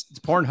Pretenders? It's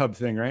a Pornhub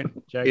thing, right?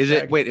 Is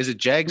it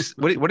Jags?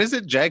 What is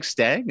it?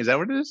 Jagstang? Is that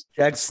what it is?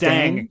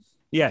 Jagstang.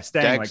 Yeah,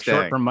 Stang, like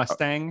short for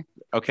Mustang.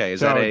 Okay,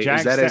 is that a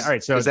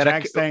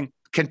Jagstang.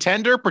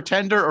 Contender,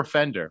 pretender, or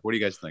fender? What do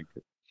you guys think?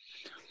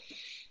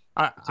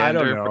 I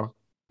don't know.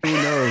 Who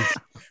knows?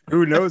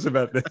 Who knows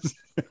about this?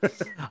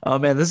 Oh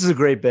man, this is a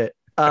great bit.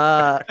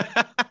 All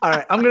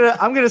right, I'm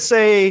gonna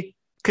say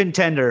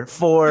contender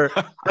for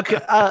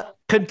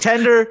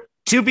contender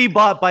to be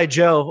bought by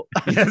Joe.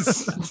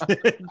 Yes,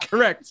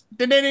 correct.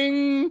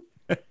 Ding.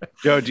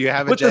 Joe, do you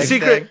have a the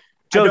secret?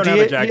 Joe, do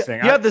you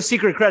have the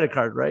secret credit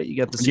card, right? You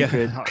got the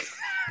secret. Yeah,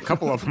 a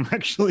couple of them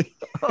actually.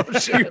 Oh,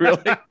 shit,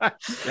 really?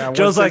 Yeah,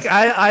 Joe's like,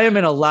 I am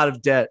in a lot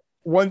of debt.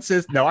 One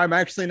says, no, I'm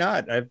actually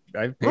not.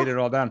 I've paid it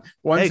all down.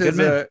 One says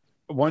a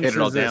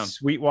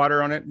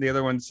Sweetwater on it. The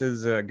other one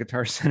says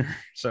Guitar Center.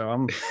 So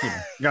I'm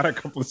got a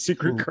couple of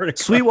secret credit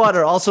cards.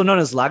 Sweetwater, also known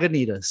as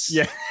Lagunitas.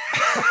 Yeah.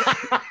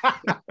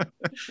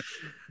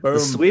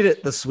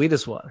 the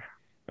sweetest water.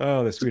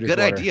 Oh, the sweetest good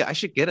water. idea. I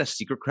should get a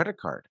secret credit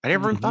card. I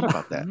never even thought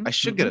about that. I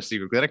should get a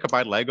secret. Then I could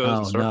buy Legos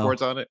and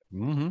surfboards on it.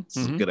 This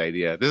is a good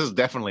idea. This is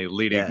definitely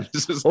leading. Yeah.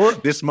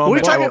 This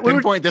moment. I will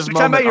pinpoint this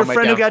moment. Talking about your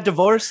friend who got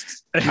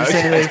divorced. This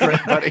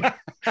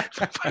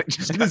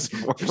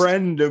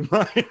friend of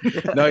mine.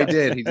 No, he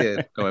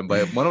did. One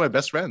of my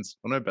best friends.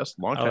 One of my best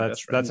longtime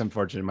best friends. That's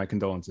unfortunate. My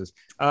condolences.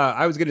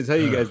 I was going to tell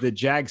you guys the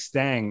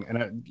Jagstang,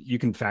 and you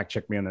can fact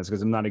check me on this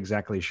because I'm not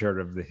exactly sure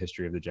of the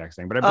history of the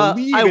Jagstang, but I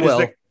believe I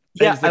will.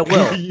 I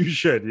will. You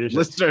should.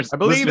 Listeners, I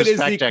believe it is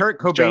the Kurt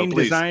Cobain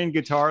designed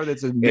guitar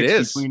that's a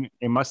mix between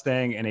a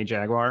Mustang and a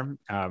Jaguar.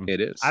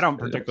 It is. I don't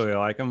particularly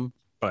like them,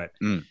 but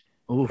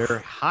they're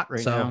hot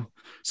right now.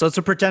 So it's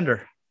a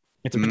pretender.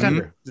 It's a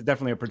pretender. It's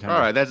definitely a pretender. All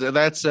right,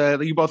 that's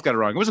you both got it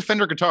wrong. It was a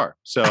Fender guitar,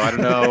 so I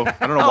don't know.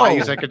 Why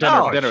you said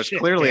contender. Contender was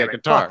clearly a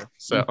guitar. Fuck.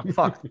 So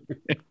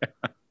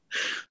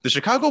The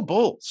Chicago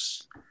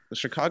Bulls.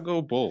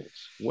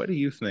 What do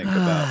you think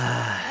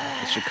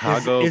about the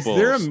Chicago Bulls? Is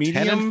there a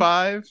medium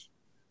 10-5?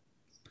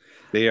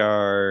 They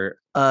are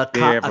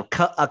a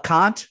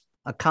cont,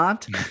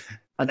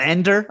 an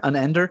ender.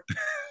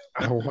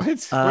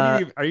 What?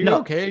 Are you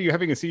okay? Are you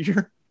having a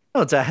seizure?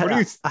 No, it's a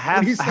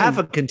half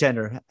a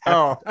contender.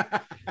 Oh,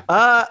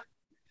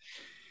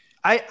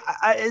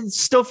 it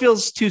still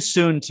feels too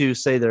soon to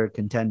say they're a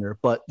contender,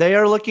 but they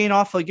are looking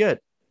awfully good.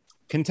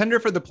 Contender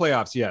for the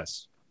playoffs,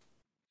 yes.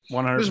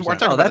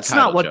 100%. That's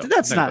not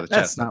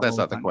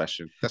the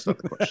question. That's not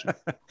the question.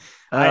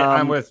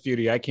 I'm with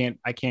Feudy. I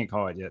can't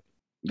call it yet.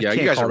 Yeah,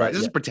 you guys are right.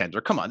 This is a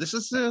pretender. Come on, this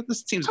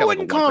team's got. I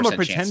wouldn't call him a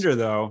pretender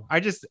though. I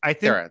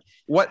think.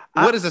 What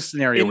is the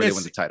scenario where they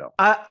win the title?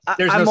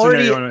 I'm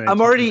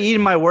already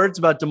eating my words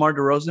about DeMar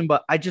DeRozan,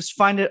 but I just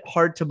find it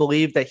hard to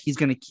believe that he's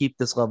going to keep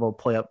this level of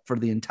play up for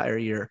the entire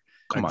year.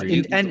 Come on,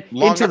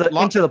 into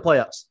the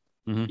playoffs.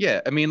 Mm-hmm.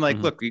 Yeah, I mean,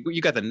 look,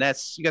 you got the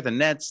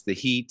Nets, the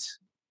Heat.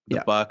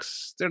 The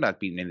Bucks, they're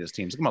not beating any of those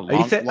teams. Come on,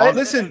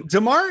 listen,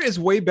 DeMar is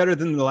way better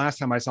than the last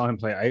time I saw him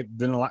play.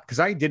 Because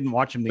I didn't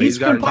watch him. He's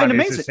been playing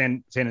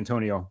amazing. San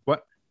Antonio.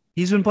 What?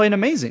 He's been playing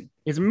amazing.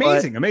 It's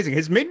amazing.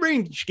 His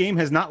mid-range game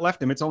has not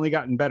left him. It's only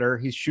gotten better.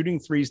 He's shooting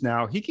threes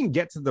now. He can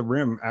get to the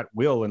rim at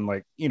will, and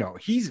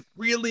he's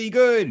really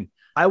good.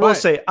 I will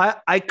say,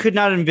 I could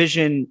not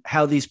envision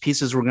how these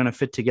pieces were going to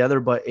fit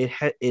together, but it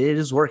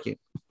is working.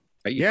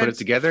 You put it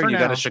together and you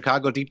got a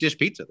Chicago deep dish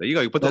pizza. There you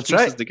go. You put those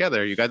pieces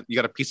together. You got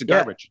a piece of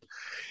garbage.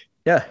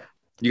 Yeah.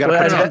 You got a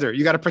pretender.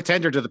 You got a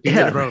pretender to the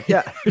pizza.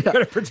 You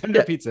got a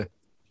pretender pizza.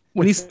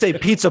 When you say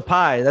pizza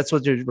pie, that's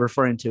what you're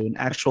referring to, an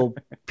actual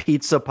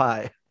pizza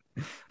pie.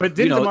 But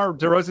didn't DeMar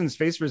DeRozan's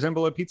face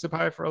resemble a pizza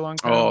pie for a long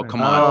time? Oh,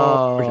 come on.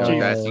 Oh,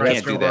 you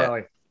can't do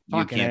that.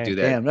 You can't do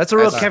that. Damn, that's a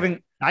real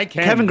Kevin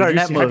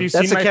Garnett move. Have you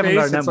That's seen a my Kevin face?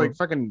 Garnett It's move. like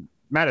fucking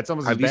Matt. It's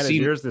almost as bad as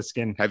yours. The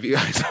skin. Have you?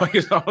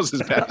 It's almost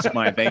as bad as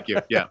mine. Thank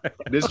you. Yeah,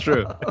 it is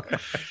true.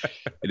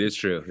 It is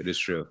true. It is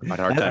true. I had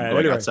a hard time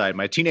going outside.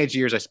 My teenage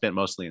years I spent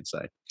mostly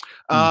inside.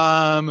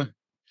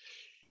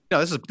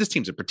 No, this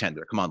team's a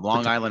pretender. Come on,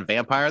 Long Island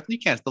Vampire. You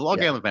can't. The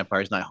Long Island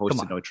Vampire is not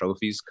hosting no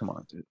trophies. Come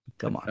on, dude.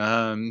 Come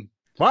on.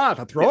 What,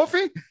 a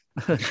trophy?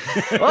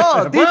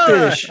 Oh, deep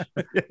dish.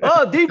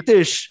 Oh, deep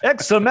dish.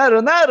 Extra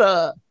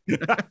marinara.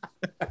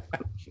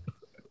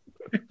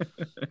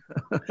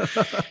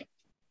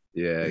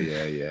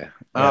 Yeah.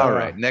 All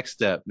right.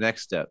 Next up.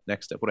 What do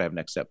I have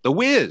next up? The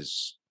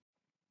Wiz.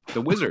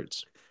 The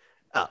Wizards.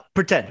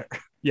 Pretender.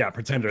 Yeah,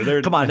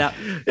 pretender. Come on now.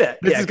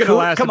 This is going to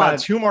last about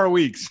 2 more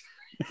weeks.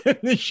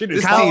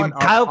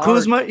 Kyle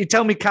Kuzma. You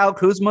tell me Kyle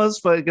Kuzma's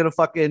going to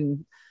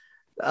fucking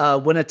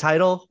win a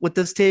title with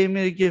this team?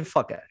 Get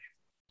fuck out of here.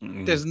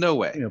 There's no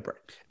way.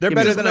 They're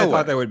better than I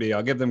thought they would be.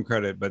 I'll give them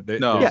credit, but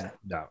no.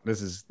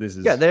 This is.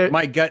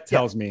 My gut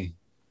tells me.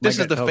 This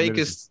is the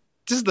fakest.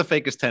 This is the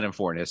fakest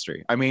 10-4 in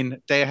history. I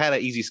mean, they had an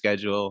easy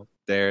schedule.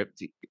 They're,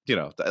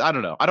 I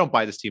don't know. I don't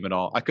buy this team at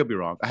all. I could be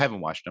wrong. I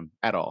haven't watched them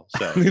at all.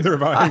 So neither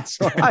have I.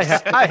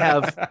 I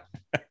have.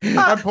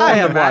 I'm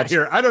pulling the mat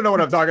here. I don't know what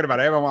I'm talking about.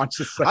 I haven't watched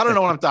this. I don't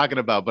know what I'm talking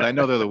about, but I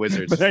know they're the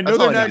Wizards. But I know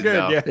they're not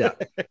good. Yeah.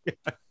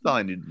 That's all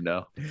I need to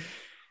know.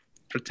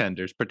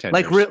 Pretenders.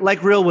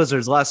 Like real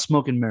Wizards, last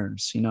smoke and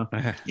mirrors,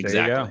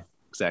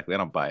 Exactly. I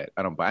don't buy it.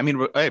 I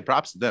mean, hey,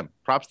 props to them.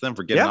 Props to them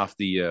for getting off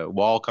the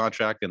Wall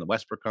contract and the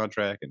Westbrook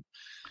contract and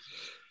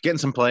getting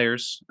some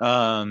players.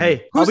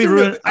 Hey, I'll be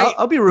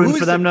rooting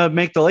for them to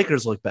make the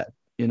Lakers look bad.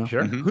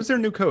 Sure. Mm-hmm. Who's their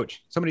new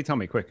coach? Somebody tell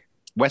me quick.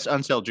 Wes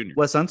Unseld Jr.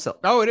 Wes Unseld.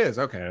 Oh, it is.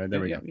 Okay, there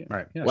we go. Yeah. All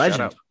right. Yeah,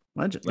 Legend.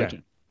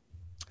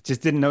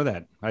 Just didn't know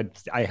that.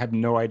 I have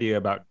no idea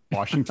about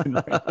Washington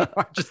right now.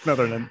 I just know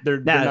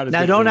they're not as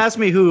now don't ask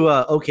me who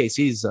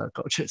OKC's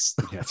coach is.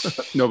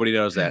 Yes. Nobody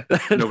knows that.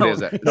 Nobody knows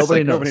that.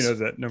 Nobody knows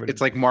that.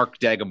 It's like Mark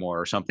Dagamore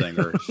or something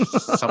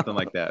something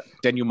like that.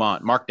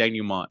 Mark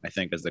Denumont, I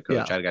think, is the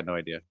coach. Yeah. I got no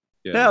idea.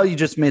 Yeah. No, you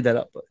just made that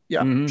up. But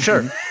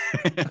sure.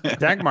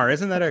 Dagmar,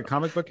 isn't that a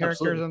comic book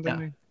character or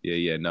something?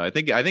 Yeah. No, I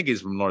think he's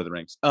from Lord of the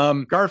Rings.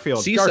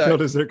 Garfield.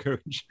 Garfield is their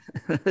coach.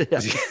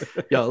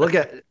 Yo, look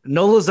at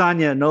no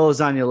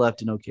lasagna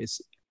left in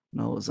OKC.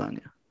 No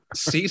lasagna.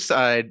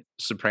 Seaside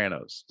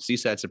Sopranos.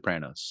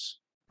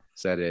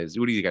 That is.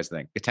 What do you guys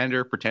think?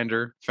 Contender,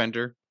 pretender,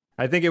 fender?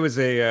 I think it was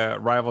a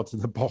rival to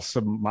the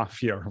Balsam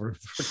Mafia.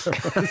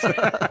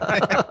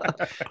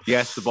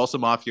 Yes, the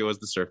Balsam Mafia was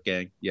the surf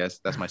gang. Yes,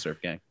 that's my surf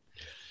gang.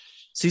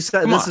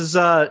 Seaside.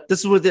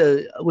 This is with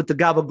the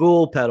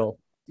gabagool pedal.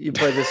 You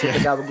play this with the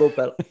gabagool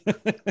pedal.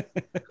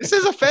 This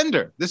is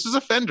a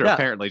Fender.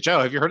 Apparently. Joe,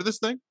 have you heard of this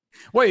thing?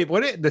 Wait,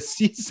 the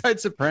Seaside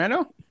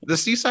Soprano? The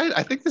Seaside?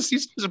 I think the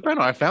Seaside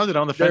Soprano. I found it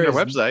on the Fender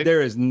website.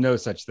 There is no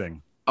such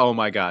thing. Oh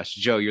my gosh,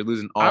 Joe, you're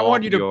losing all. I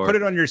want you to put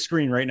it on your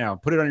screen right now.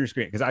 Put it on your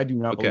screen because I do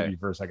not believe you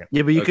for a second.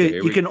 Yeah, but you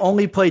can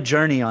only play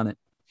Journey on it.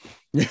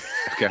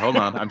 Okay, hold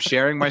on. I'm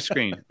sharing my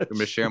screen. I'm going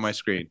to share my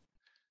screen.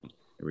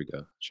 Here we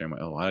go. Share my.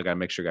 Oh, I got to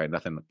make sure I got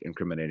nothing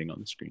incriminating on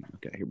the screen.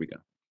 Okay, here we go.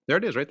 There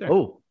it is, right there.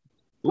 Oh.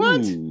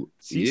 What?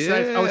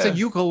 Yeah. Oh, it's a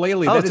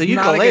ukulele. Oh, it's a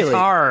ukulele. Not a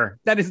guitar.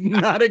 That is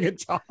not a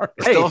guitar.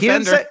 Still a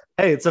Fender.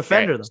 It's a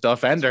Fender. Okay, still a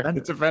Fender.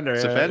 It's a Fender.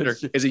 It's a Fender.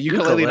 Is it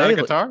ukulele, not a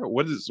guitar?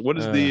 What is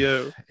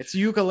the? It's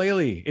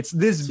ukulele. It's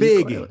this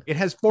big. Ukulele. It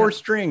has 4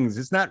 strings.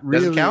 It's not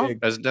really. Does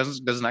it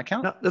count? Does it not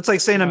count? No, that's like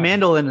saying a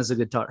mandolin is a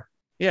guitar.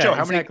 Yeah. Joe,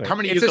 how many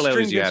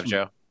ukuleles do you have,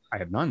 Joe? I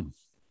have none.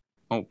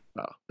 Oh,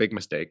 big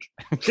mistake.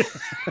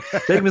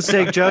 Big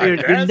mistake, Joe.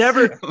 You're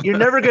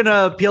never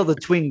gonna appeal to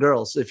tween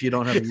girls if you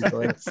don't have a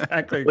ukulele.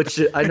 Exactly. Which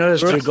I know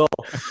is your goal.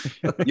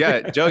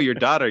 Yeah, Joe, your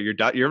daughter,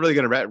 you're really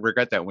gonna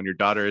regret that when your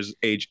daughter is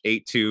age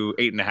 8 to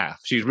 8.5.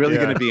 She's really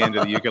gonna be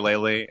into the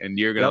ukulele, and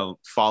you're gonna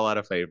fall out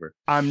of favor.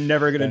 I'm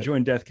never gonna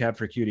join Death Cab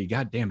for Cutie.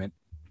 God damn it!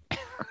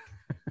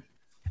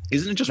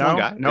 Isn't it just one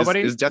guy?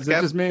 Nobody. Is Death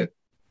Cab just me?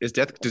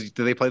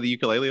 Do they play the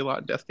ukulele a lot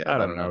in Death Cab? I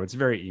don't know. It's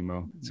very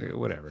emo. So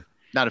whatever.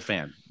 Not a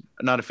fan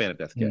of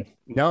Death Cab.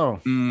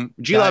 No.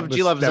 G Love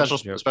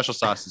special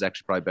sauce is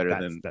actually probably better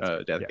than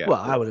Death Cab.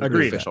 Well, I would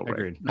agree. Official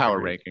power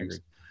rankings.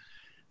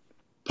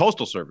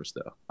 Postal Service,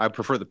 though. I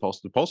prefer the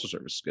Postal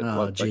Service. Is good.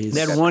 Oh, they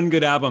had one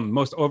good album.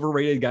 Most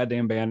overrated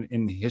goddamn band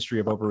in the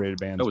history of overrated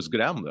bands. It was a good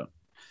album, though.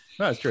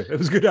 No, that's true. It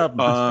was a good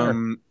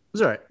album. It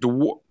was all right.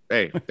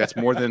 Hey, that's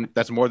more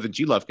than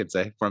G Love can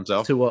say for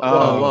himself. Whoa.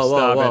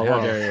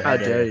 How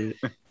dare you?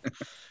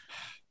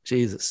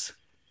 Jesus.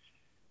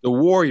 The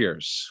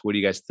Warriors. What do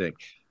you guys think?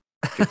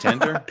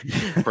 Contender,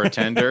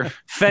 pretender,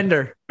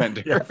 Fender.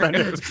 Yeah,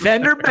 Fender.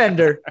 Fender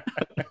bender.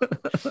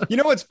 You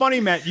know what's funny,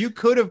 Matt? You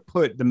could have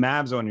put the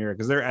Mavs on here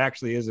because there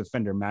actually is a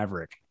Fender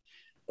Maverick.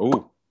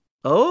 Oh,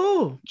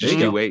 just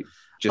you wait.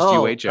 Just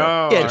you wait,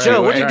 Joe. Oh, yeah,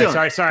 Joe, what are you doing?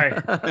 Sorry.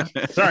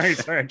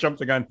 I jumped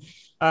the gun.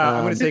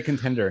 I'm going to say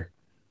Contender.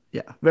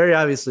 Yeah, very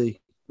obviously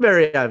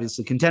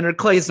Contender.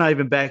 Clay's not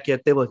even back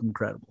yet. They look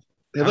incredible.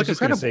 They look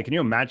incredible. Say, can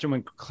you imagine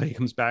when Clay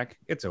comes back?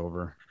 It's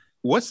over.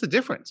 What's the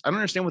difference? I don't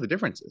understand what the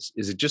difference is.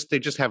 Is it just they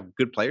just have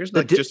good players?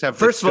 Like just have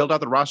filled out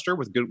the roster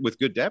with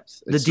good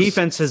depth? The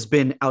defense has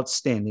been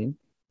outstanding.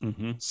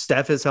 Mm-hmm.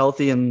 Steph is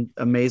healthy and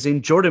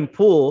amazing. Jordan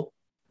Poole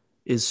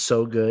is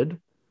so good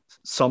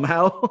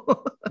somehow.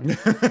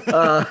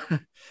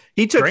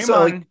 He took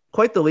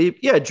quite the leap.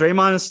 Yeah,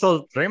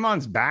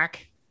 Draymond's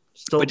back.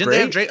 But didn't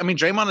they have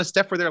Draymond and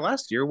Steph were there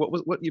last year.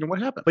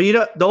 What happened? But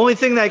the only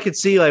thing that I could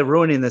see like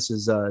ruining this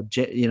is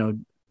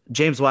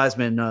James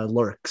Wiseman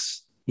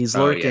lurks. He's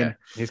lurking. Yeah.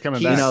 He's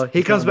coming back.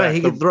 He comes back.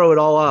 He can throw it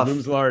all off.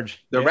 Room's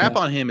large. The rap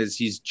on him is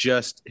his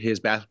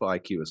basketball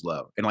IQ is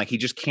low, and like he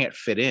just can't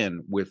fit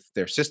in with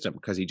their system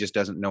because he just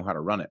doesn't know how to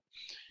run it.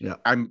 Yeah,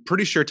 I'm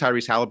pretty sure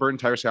Tyrese Halliburton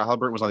was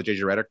on the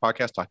JJ Redick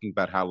podcast talking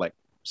about how like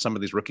some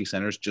of these rookie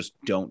centers just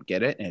don't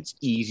get it, and it's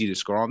easy to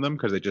score on them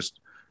because they just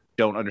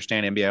don't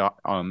understand NBA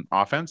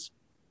offense.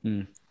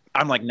 I'm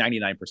like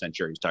 99%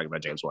 sure he's talking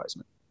about James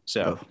Wiseman.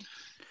 So.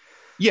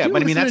 Yeah,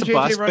 but I mean that's a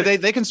bust. But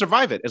they can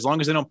survive it as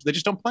long as they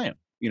just don't play him.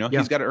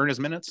 He's got to earn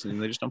his minutes,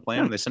 and they just don't play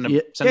him. They send him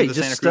to the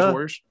Santa Cruz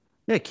Warriors.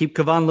 Yeah, keep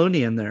Kevon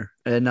Looney in there,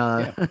 and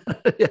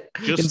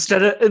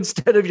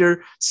instead of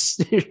your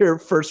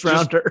first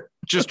rounder,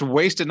 just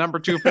waste a number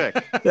 2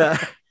 pick. Yeah,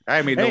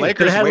 I mean the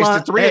Lakers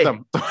wasted 3 of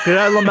them. Could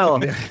have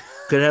LaMelo.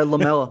 Could have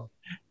LaMelo.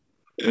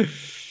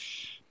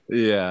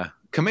 Yeah,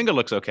 Kuminga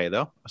looks okay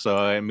though. So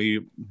I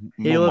mean,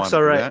 he looks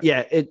all right.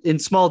 Yeah, in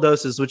small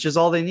doses, which is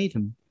all they need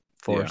him.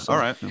 Yeah. So, all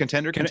right,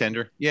 contender.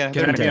 Yeah.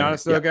 Can I be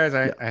honest though, guys?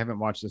 I haven't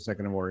watched the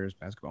second of Warriors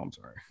basketball. I'm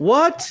sorry.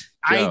 What?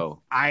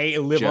 I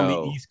live on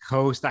the East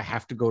Coast. I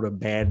have to go to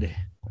bed.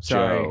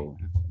 Sorry.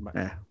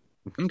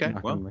 Okay.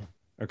 Well.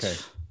 Okay.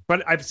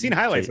 But I've seen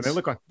highlights and they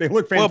look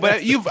fantastic. Well,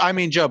 but you've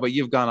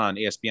gone on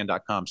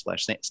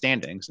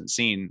ESPN.com/standings and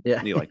seen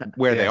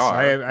where they are.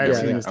 I've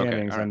seen the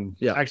standings and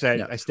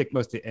actually I stick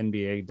most to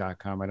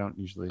NBA.com. I don't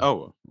usually.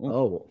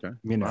 Okay.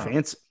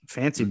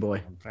 Fancy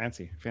boy.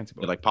 Fancy boy.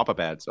 You're like pop-up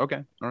ads.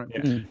 Okay. All right.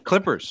 Yeah.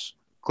 Clippers.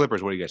 What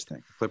do you guys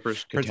think?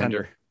 Clippers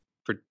contender.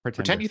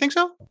 Pretend you think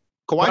so?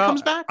 Kawhi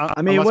comes back?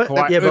 I mean, what?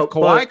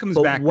 Kawhi comes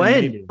back.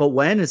 When? But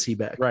when is he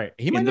back? Right.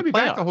 He might not be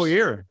back the whole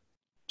year.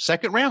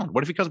 Second round.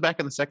 What if he comes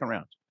back in the second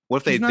round?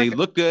 What if they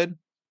look good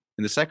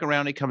in the second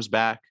round? He comes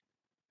back.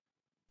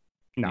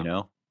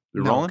 No,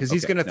 because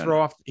he's going to throw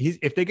off.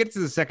 If they get to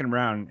the second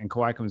round and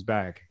Kawhi comes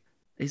back,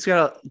 he's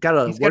got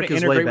to work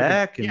his way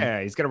back.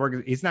 He's got to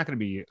work. He's not going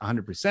to be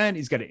 100%.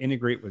 He's got to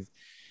integrate with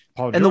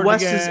Paul and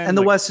George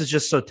the West is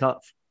just so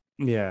tough.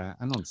 Yeah,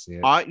 I don't see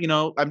it.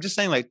 I'm just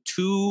saying, like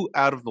 2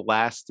 out of the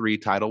last 3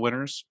 title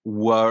winners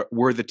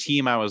were the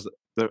team I was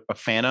a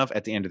fan of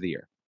at the end of the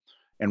year,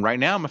 and right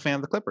now I'm a fan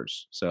of the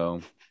Clippers. So,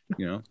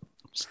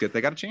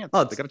 they got a chance.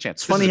 Oh, they got a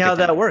chance. It's funny how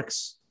that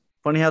works.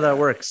 They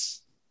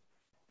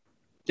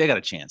got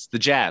a chance. The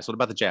Jazz. What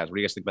about the Jazz? What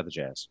do you guys think about the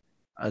Jazz?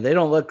 They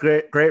don't look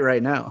great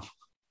right now.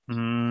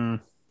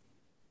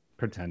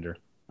 Pretender.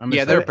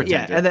 They're a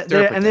pretender.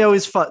 Yeah, and they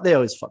always fuck up in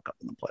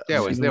the playoffs. They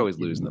always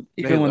lose them.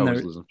 Even when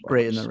they're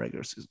great in the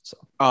regular season. So,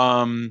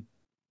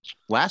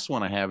 last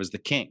one I have is the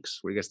Kings.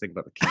 What do you guys think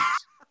about the Kings?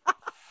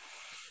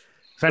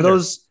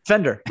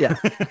 Fender. Yeah,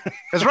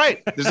 that's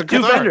right. There's a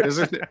guitar.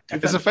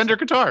 There's a Fender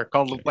guitar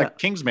called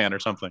Kingsman or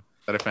something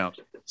that I found.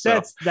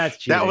 So that's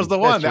cheating. That was the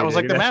one. That was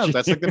like the Mavs.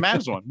 That's like the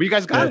Mavs one. But you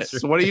guys got it.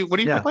 So what are you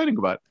complaining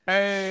about?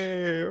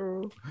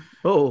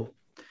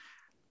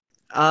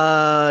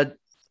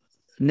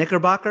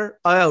 Knickerbocker.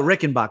 Oh,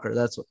 Rickenbacker.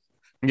 That's what.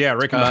 Yeah,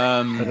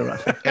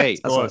 Rickenbacker. Hey,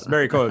 close.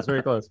 Very close.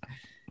 Very close.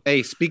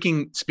 Hey,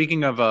 speaking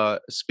of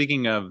the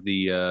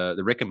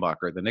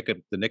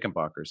Rickenbacker, the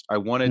Knickerbockers, I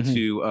wanted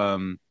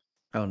to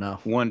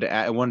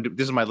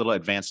this is my little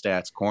advanced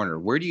stats corner.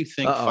 Where do you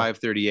think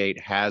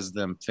 538 has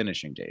them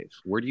finishing, Dave?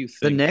 Where do you think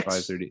the Knicks?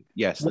 530?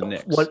 Yes, the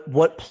Knicks.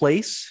 What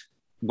place?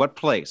 What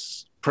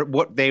place?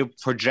 What they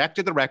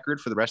projected the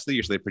record for the rest of the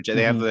year, so they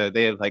have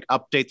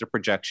update their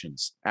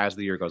projections as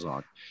the year goes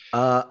on.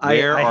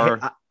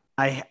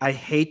 I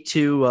hate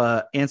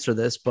to answer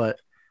this, but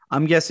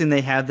I'm guessing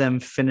they have them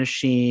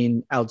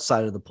finishing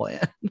outside of the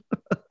play-in.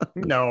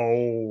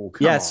 No,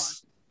 come on.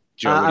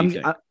 Joe, what do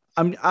you think?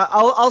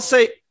 I'll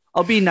say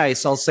I'll be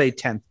nice. I'll say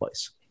 10th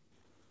place.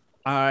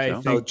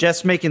 I think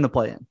just making the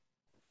play-in.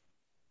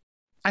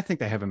 I think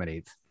they have him at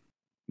 8th.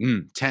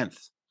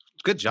 10th.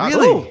 Good job.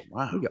 Really?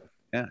 Wow.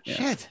 Yeah.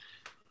 Shit.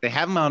 They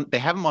have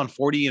them on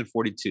 40 and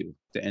 42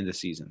 to end the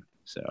season.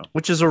 So,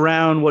 which is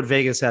around what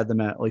Vegas had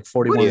them at, like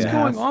 41. What is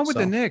going on with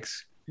the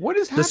Knicks? What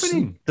is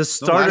happening? The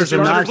starters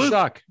are not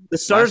suck. The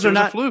starters are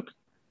not fluke.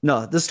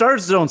 No, the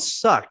starters don't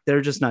suck.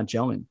 They're just not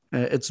gelling.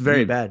 It's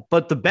very bad.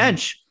 But the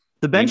bench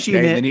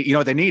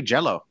unit. They need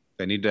Jello.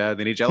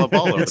 They need Jello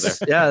ball over there.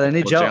 Yeah, they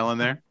need gel in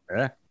there.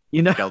 Yeah.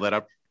 Gel that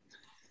up.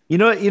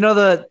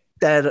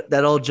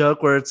 That old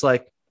joke where it's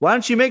like, why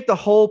don't you make the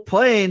whole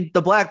plane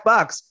the black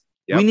box?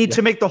 Yep. We need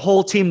to make the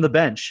whole team the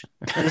bench.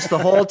 Just the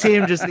whole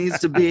team just needs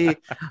to be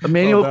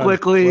Emmanuel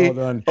Quickly,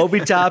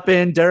 Obi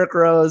Toppin, Derrick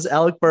Rose,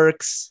 Alec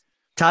Burks,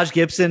 Taj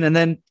Gibson, and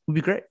then we'll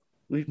be great.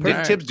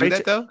 Did Tibbs do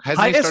that though?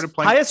 Hasn't he started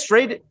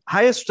playing?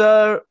 Highest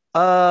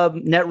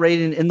net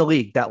rating in the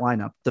league, that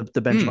lineup,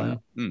 the bench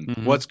lineup.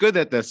 Mm-hmm. Well, it's good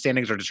that the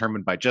standings are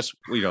determined by just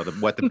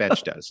what the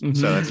bench does.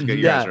 So that's good.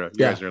 You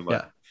guys are in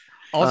luck.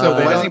 Also,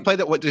 why doesn't he play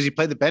that? What does he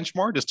play the bench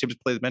more? Does Tibbs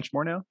play the bench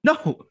more now?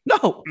 No.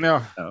 Oh,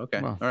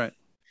 okay. Well, all right.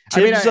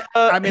 Tibbs,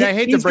 I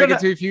hate to break it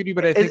to you,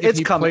 but I think it's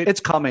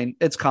coming.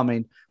 It's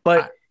coming.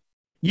 But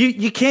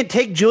you can't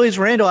take Julius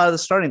Randle out of the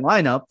starting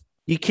lineup.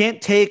 You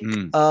can't take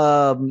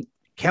Kemba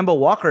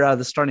Walker out of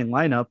the starting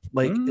lineup.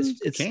 Like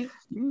it's.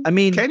 I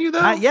mean, can you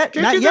though? Not yet.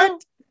 Not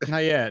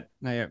yet.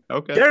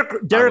 Okay.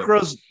 Derrick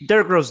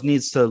Rose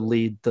needs to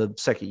lead the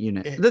second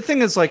unit. The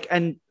thing is, like,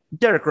 and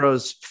Derrick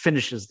Rose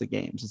finishes the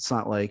games. It's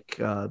not like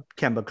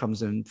Kemba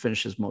comes in and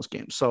finishes most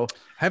games. So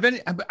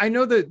I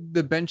know that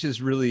the bench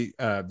is really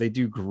they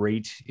do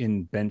great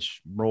in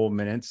bench role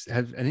minutes.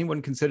 Has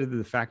anyone considered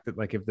the fact that,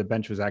 like, if the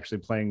bench was actually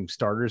playing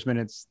starters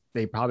minutes,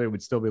 they probably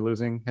would still be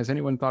losing? Has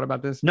anyone thought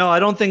about this? No, I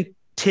don't think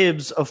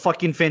Tibbs, a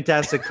fucking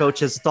fantastic coach,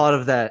 has thought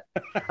of that.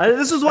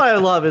 This is why I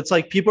love it. It's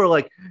like people are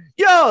like,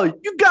 yo,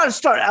 you got to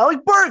start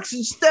Alec Burks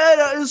instead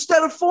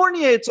of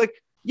Fournier. It's like,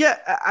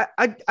 yeah,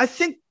 I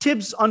think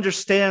Tibbs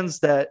understands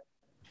that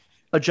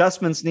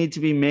adjustments need to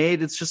be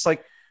made. It's just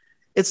like,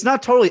 it's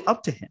not totally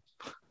up to him.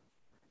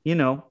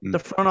 The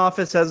front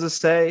office has a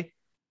say.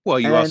 Well,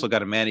 you also got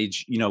to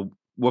manage,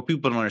 what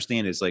people don't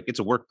understand is, like, it's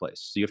a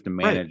workplace. So you have to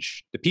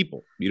manage the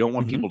people. You don't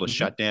want people to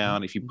shut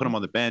down. If you put them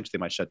on the bench, they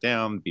might shut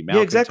down, be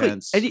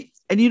malcontents. Yeah, exactly.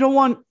 And you don't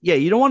want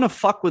to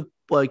fuck with,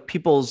 like,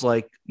 people's,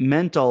 like,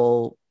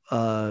 mental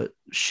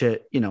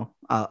shit, a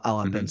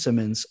la Ben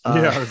Simmons.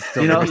 Otherwise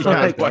they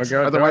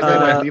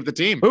might leave the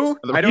team. Who?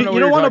 I don't know. You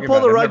don't want to pull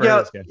the rug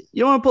out.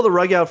 You don't want to pull the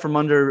rug out from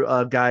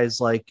under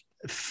guys like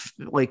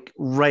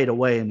right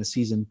away in the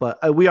season.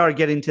 But we are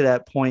getting to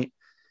that point.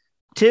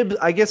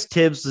 I guess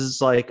Tibbs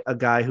is like a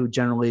guy who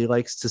generally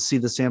likes to see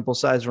the sample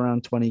size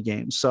around 20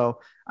 games. So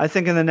I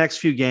think in the next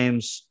few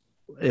games,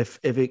 if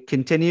it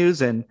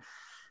continues, and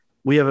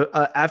we have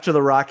after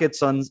the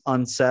Rockets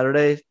on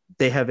Saturday,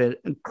 they have an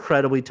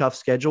incredibly tough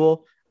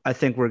schedule. I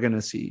think we're going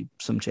to see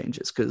some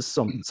changes because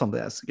something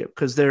has to give,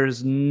 because there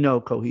is no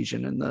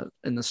cohesion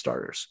in the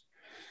starters.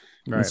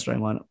 In the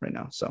starting lineup right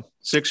now. So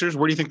Sixers,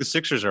 where do you think the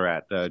Sixers are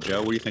at, Joe?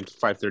 What do you think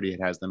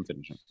 5:30 has them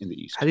finishing in the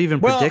East? How do you even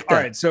predict that?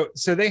 All right, so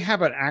they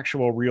have an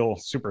actual real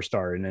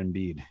superstar in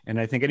Embiid, and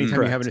I think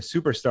anytime you have a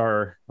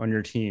superstar on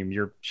your team,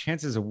 your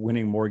chances of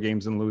winning more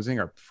games than losing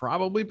are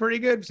probably pretty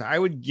good. So I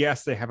would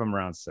guess they have them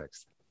around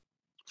 6th,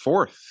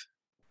 4th.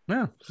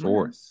 Yeah,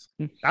 4th.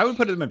 I would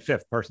put them at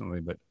 5th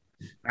personally, but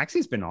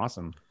Maxi's been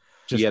awesome.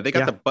 They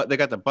got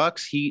the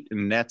Bucks, Heat,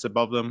 and Nets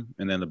above them,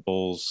 and then the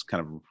Bulls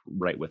kind of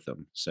right with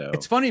them. So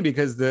it's funny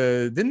because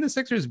didn't the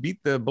Sixers beat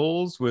the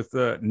Bulls with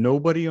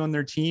nobody on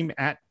their team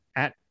at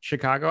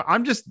Chicago?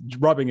 I'm just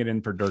rubbing it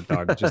in for Dirt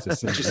Dog just to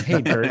say,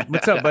 hey Dirt,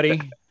 what's up, buddy?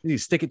 You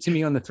stick it to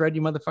me on the thread,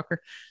 you motherfucker.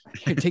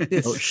 Here, take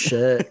this. Oh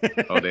shit.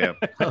 Oh damn.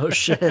 Oh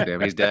shit.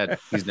 Damn, he's dead.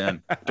 He's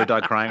done. Dirt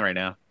Dog crying right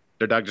now.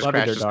 Dirt Dog just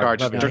crashed his car.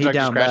 Dirt Dog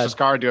just crashed his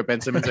car into a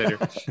Ben Simmons later.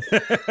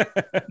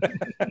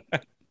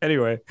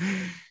 Anyway.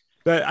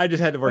 But I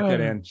just had to work that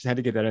in. Just had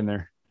to get that in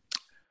there.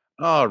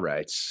 All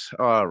right.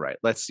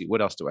 Let's see. What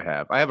else do I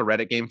have? I have a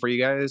Reddit game for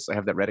you guys. I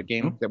have that Reddit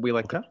game that we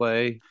like to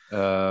play.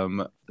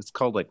 It's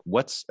called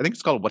What's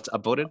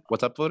Upvoted.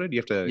 What's Upvoted? You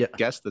have to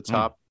guess the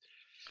top.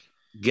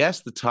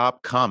 Guess the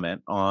top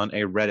comment on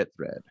a Reddit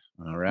thread.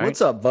 All right.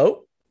 What's up,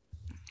 vote?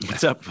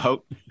 What's up,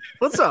 vote?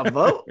 What's up,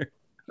 vote?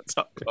 What's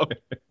up, vote?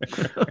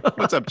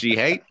 What's up, G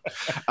Hate?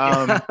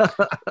 I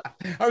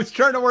was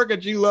trying to work a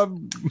G Love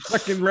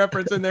fucking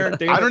reference in there.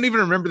 I don't even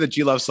remember the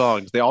G Love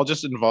songs. They all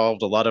just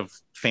involved a lot of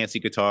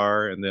fancy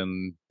guitar and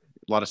then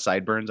a lot of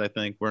sideburns, I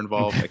think, were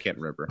involved. I can't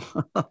remember.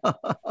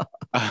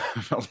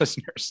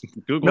 Listeners,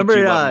 Google.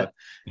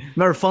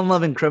 Remember Fun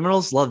Loving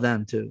Criminals? Love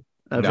them too.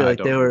 I feel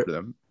like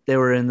they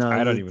were in the.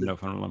 I don't even know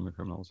Fun Loving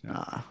Criminals.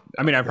 Yeah.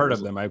 I mean, I've heard of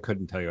them. I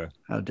couldn't tell you.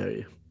 How dare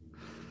you?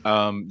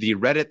 The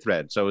Reddit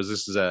thread. So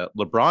this is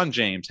LeBron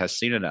James has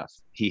seen enough.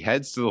 He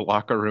heads to the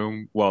locker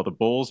room while the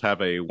Bulls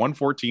have a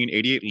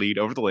 114-88 lead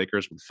over the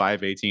Lakers with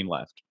 5:18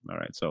 left. All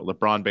right. So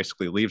LeBron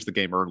basically leaves the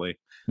game early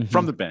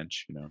from the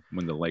bench,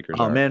 when the Lakers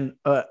are. Man,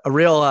 a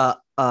real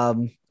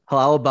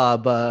halal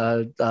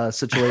Bob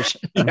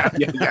situation.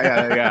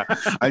 Yeah.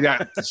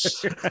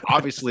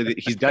 Obviously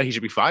he's done. He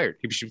should be fired.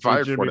 He should be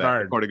fired for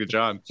that, according to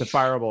John. It's a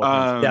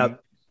fireable.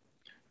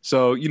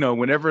 So,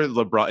 whenever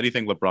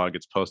anything LeBron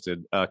gets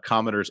posted,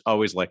 commenters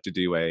always like to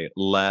do a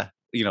le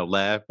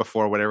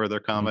before whatever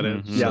their comment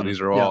is. So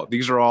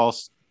these are all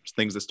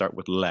things that start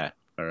with le.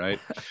 All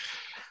right.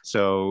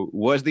 So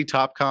was the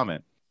top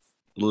comment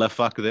le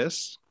fuck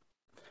this?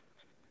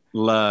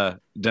 Le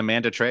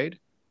demand a trade?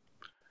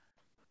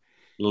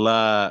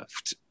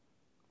 left,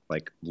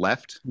 like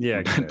left.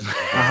 Yeah, get it.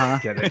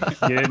 Get it.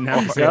 You didn't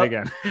have to say it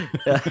again.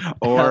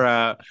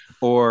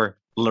 Or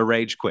la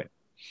rage quit.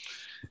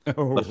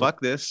 Oh. La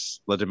fuck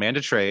this. La demand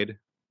a trade.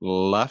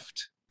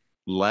 Left,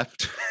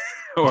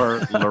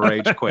 or la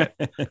rage quit.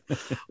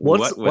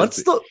 What's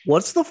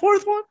the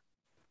fourth one?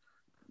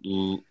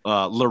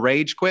 La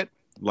rage quit.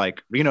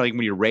 Like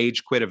when you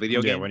rage quit a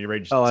video game. Yeah, when you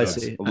rage. Oh, I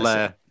see.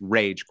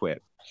 Rage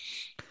quit.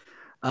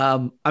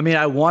 I mean,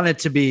 I want it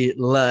to be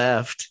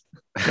left.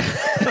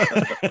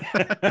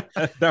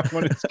 That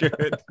one is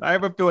good. I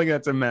have a feeling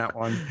that's a Matt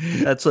one.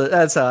 That's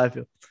how I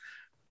feel.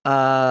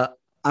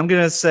 I'm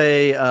gonna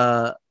say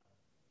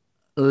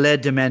le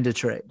demand a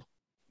trade.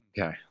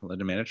 Okay, le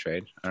demand a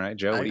trade. All right,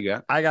 Joe, what do you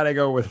got? I gotta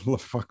go with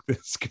fuck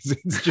this because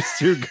it's just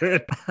too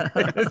good.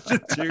 It's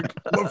just too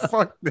good.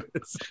 Fuck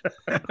this.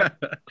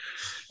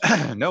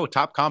 No,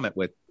 top comment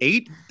with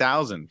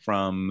 8,000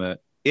 from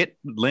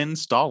Lynn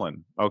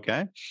Stalin.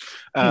 Okay,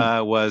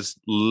 was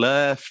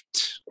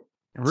left.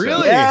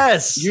 Really? So,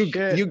 Yes.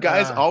 You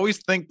guys always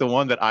think the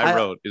one that I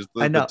wrote is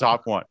the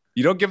top one.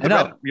 You don't give the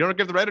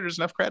Redditors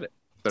enough credit.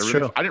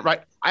 True. I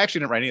actually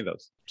didn't write any of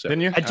those. So.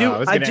 Didn't you?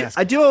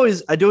 I do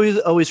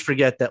always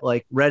forget that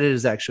like Reddit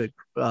is actually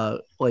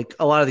like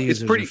a lot of the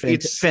users are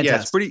fantastic.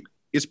 Yeah,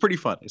 it's pretty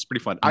fun. It's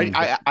pretty fun.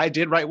 I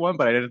did write one,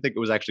 but I didn't think it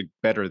was actually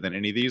better than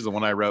any of these. The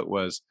one I wrote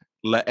was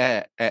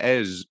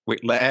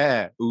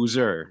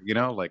user, you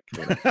know, like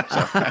so.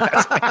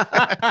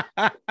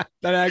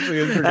 That actually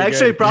is pretty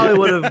actually good. Probably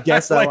would have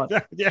guessed that one.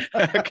 Yeah.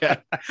 Okay.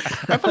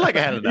 I feel like I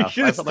had enough.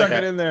 You should have stuck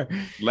it in there.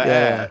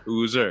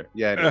 User.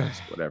 Yeah, anyways,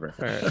 whatever.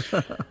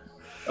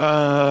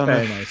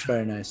 Very nice.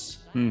 Very nice.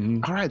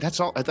 Mm-hmm. All right, that's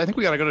all. I think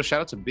we gotta go to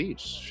shout outs and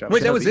beats.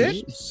 Wait, that was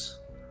it?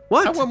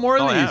 What? I want more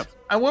of these.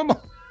 I want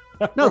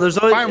more. No, there's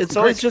always it's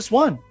always just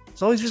one.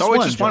 It's always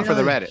just one for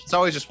the Reddit. It's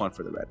always just one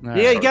for the Reddit.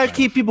 Yeah, you gotta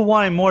keep people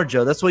wanting more,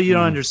 Joe. That's what you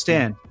don't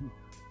understand.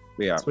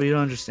 That's what you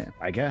don't understand.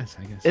 I guess.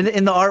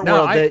 In the art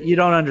world, that you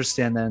don't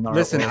understand that. In the art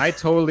listen, world. I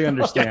totally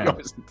understand.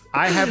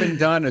 I haven't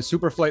done a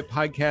Superflight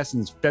podcast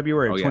since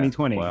February of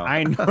 2020. Well,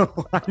 I know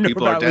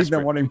people are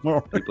desperate. Wanting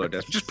more. People are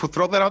desperate. Just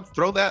throw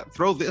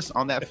this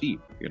on that feed.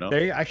 You know,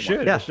 I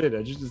should. I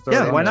just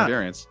throw why not?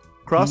 Experience.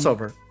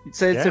 Crossover.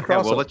 Say it's a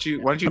crossover.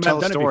 Well, why don't you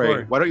tell a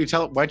story? Why don't you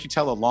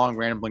tell a long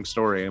rambling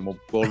story and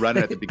we'll run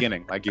it at the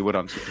beginning like you would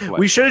on Superflight.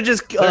 We should have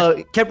just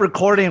kept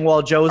recording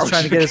while Joe was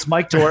trying to get his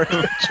mic to work.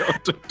 Joe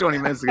took 20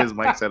 minutes to get his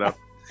mic set up.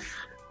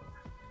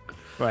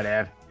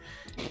 Whatever.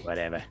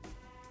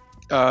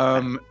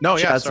 No, yeah,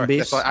 Shout-outs and sorry.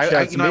 beefs.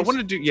 I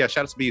wanted to do shout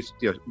outs to beefs.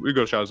 Yeah, we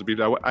go shout outs to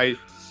beefs. I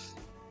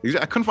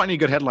couldn't find any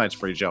good headlines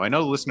for you, Joe. I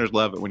know the listeners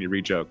love it when you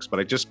read jokes, but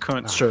I just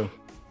couldn't. It's true.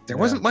 There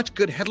wasn't much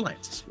good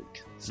headlines this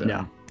week. So.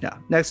 Yeah.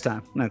 Next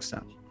time. Let's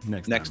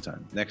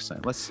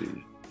see.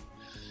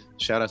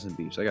 Shout outs and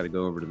beefs. I got to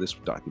go over to this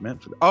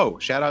document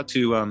for shout out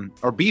to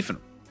or beefing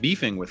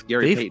with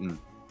Gary Payton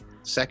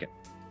second.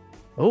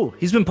 Oh,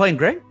 he's been playing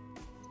great.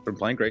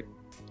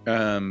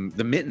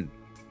 The Mitten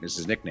is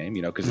his nickname,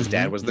 you know, because his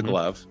dad was the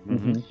glove.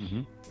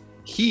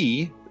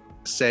 He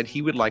said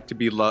he would like to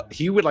be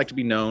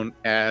known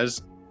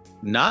as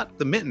not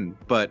the Mitten,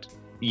 but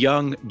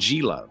Young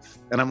G Love.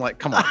 And I'm like,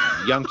 come on,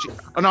 Young G.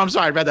 Oh no, I'm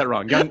sorry, I read that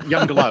wrong. Young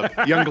Glove.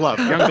 Young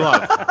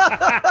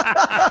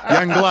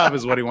Glove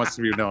is what he wants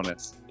to be known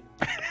as.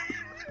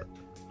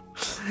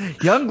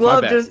 Young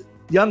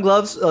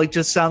Gloves like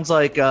just sounds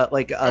like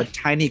a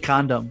tiny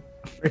condom.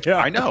 Yeah,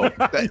 I know.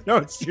 No,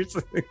 it's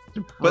seriously.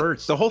 But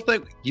the whole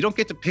thing, you don't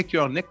get to pick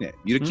your own nickname.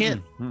 You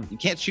can't. You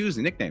can't choose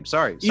the nickname.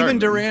 Sorry. Even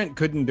Durant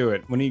couldn't do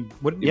it when he.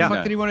 What the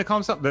fuck did he want to call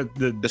himself?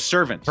 The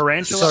servant.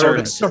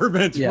 Tarantula.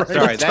 Servant. Yeah.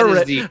 Right? Sorry,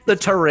 that is the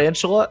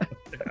tarantula.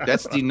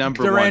 That's the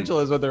number Tarantula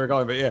one. is what they were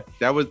calling it. Yeah.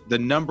 That was the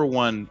number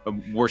one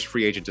worst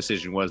free agent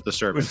decision was the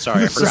servant.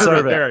 Sorry, I The forgot.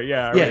 servant. There,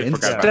 yeah. Yeah.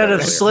 Instead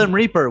of Slim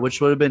Reaper,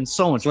 which would have been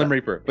so much Slim better.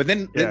 Reaper. But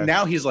then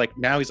now he's like,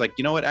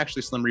 you know what?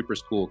 Actually, Slim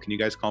Reaper's cool. Can you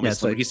guys call me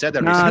Slim? Like, He said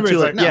that nah, recently. too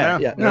late. Like,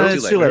 Yeah. No,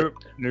 it's too late.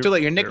 Too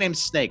late. Your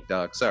nickname's Snake,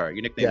 dog. Sorry,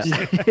 your nickname's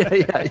Snake.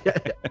 Yeah.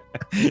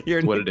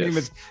 Your what it nickname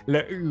is.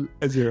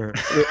 Azure.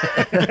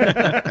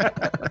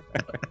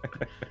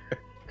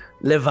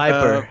 Le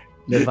Viper.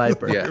 Le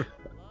Viper. Yeah.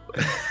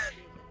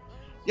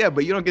 Yeah,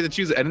 but you don't get to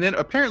choose it. And then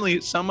apparently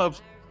some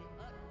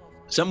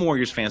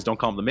Warriors fans don't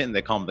call him the Mitten,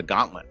 they call him the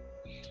Gauntlet,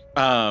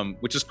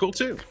 which is cool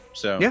too.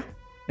 So yeah.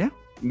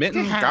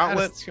 Mitten,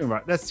 Gauntlet.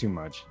 That's too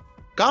much.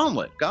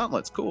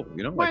 Gauntlet's cool.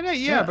 You know, why not?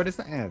 Yeah, but it's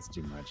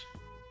too much.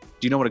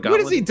 Do you know what a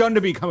gauntlet? What has he done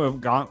to become a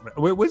gauntlet?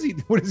 What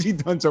has he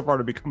done so far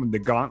to become the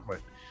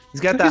gauntlet?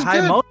 He's got that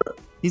high motor.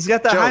 He's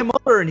got that high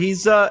motor, and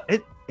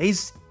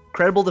he's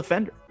credible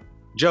defender.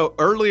 Joe,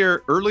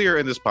 earlier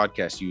in this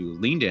podcast, you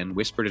leaned in,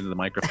 whispered into the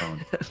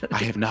microphone, I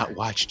have not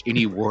watched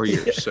any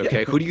Warriors.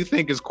 Okay, who do you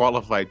think is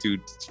qualified to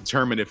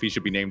determine if he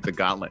should be named the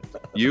Gauntlet?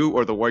 You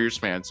or the Warriors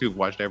fans who've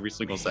watched every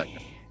single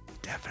segment?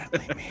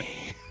 Definitely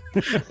me.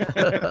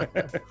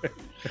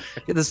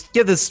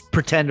 Get this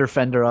pretender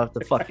Fender off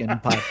the fucking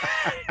pipe.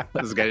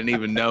 This guy didn't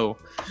even know.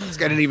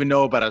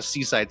 About a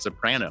seaside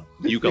soprano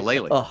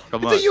ukulele. Oh,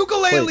 Come it's on. a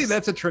ukulele. Please.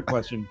 That's a trick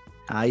question.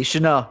 You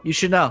should know. You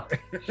should know.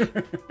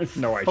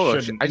 No, I Hold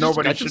on, shouldn't.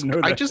 Nobody should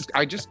know that.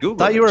 I just Googled.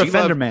 Thought you were a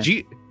Fender man.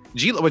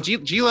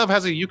 G-Love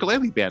has a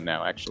ukulele band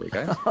now, actually,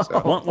 guys.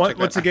 So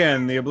once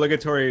again, the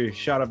obligatory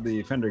shot of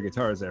the Fender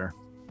guitars there.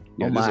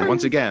 Yeah,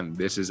 once again,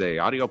 this is a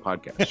audio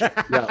podcast.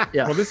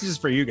 Yeah. Well, this is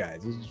just for you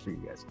guys.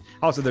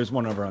 Also, there's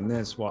one over on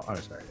this wall. Oh,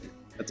 sorry.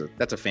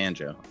 That's a fan,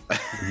 Joe.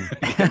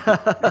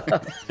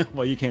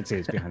 Well, you can't say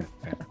it's behind the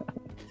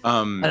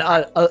fan.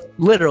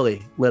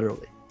 Literally.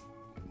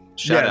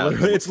 Shout out.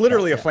 It's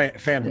literally a fan.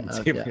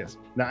 Yeah. Yes.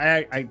 Now,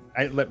 I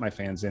let my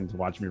fans in to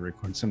watch me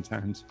record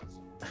sometimes.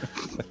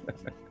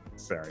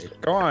 Sorry.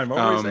 Go on. What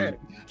were you saying?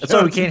 That's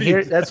why we can't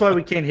hear. That's why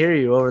we can't hear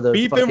you over the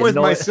beeping with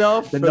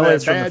myself. The for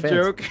noise that from the bad fans.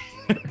 joke.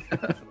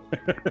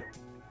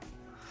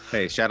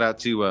 Hey, shout out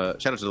to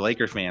the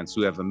Laker fans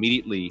who have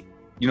immediately,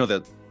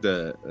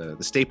 the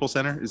Staples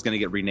Center is going to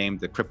get renamed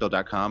the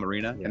Crypto.com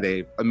Arena, and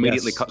they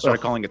immediately started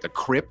calling it the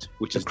Crypt,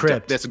 which is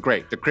Crypt. That's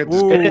great. The Crypt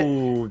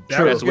Ooh, is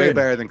that's way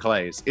better than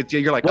Clay's.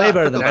 You're like, way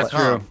better than that's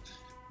Crypto.com. true.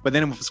 But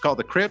then if it's called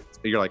the Crypt,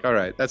 you're like, all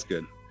right, that's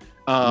good.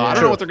 I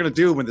don't know what they're going to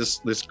do when this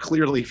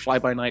clearly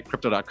fly-by-night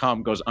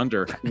Crypto.com goes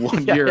under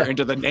 1 year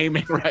into the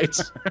naming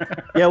rights.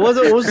 Yeah, what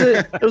was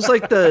it? It was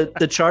like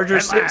the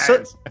Chargers.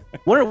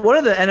 One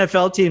of the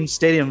NFL team's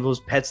stadiums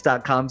was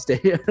Pets.com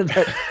stadium.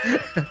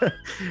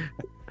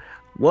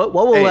 What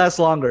will last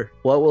longer?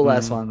 What will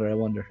last longer? I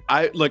wonder.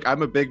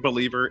 I'm a big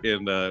believer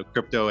in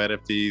crypto,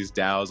 NFTs,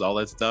 DAOs, all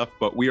that stuff.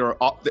 But we are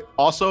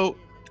also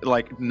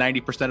like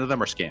 90% of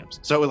them are scams.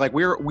 So like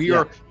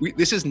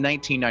this is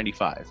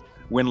 1995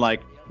 when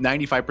like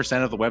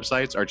 95% of the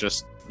websites are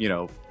just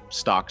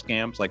stock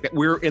scams. Like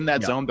we're in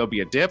that zone. There'll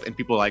be a dip, and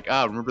people are like,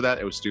 remember that?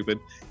 It was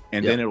stupid,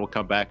 and then it will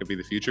come back and be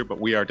the future. But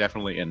we are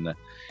definitely in the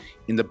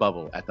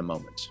bubble at the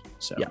moment.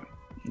 So yeah.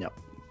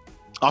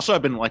 Also,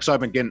 I've been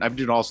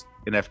doing all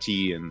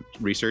NFT and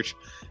research.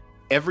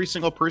 Every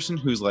single person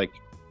who's like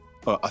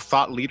a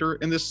thought leader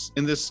in this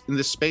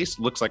space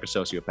looks like a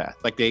sociopath.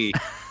 Like their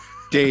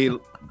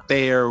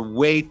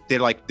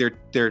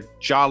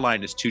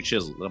jawline is too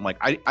chiseled. I'm like,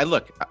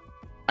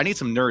 I need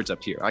some nerds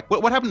up here. Like,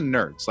 what happened to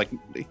nerds? Like,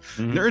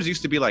 nerds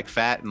used to be like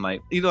fat and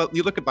like, you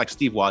look at like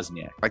Steve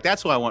Wozniak. Like,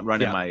 that's who I want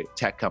running my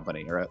tech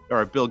company, or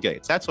a Bill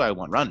Gates. That's who I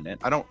want running it.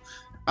 I don't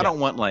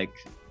want like,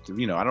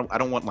 I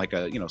don't want like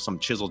a some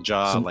chiseled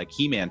jaw like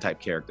He-Man type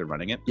character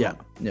running it. Yeah.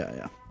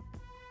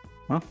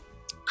 Huh?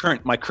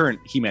 My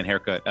current He-Man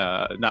haircut,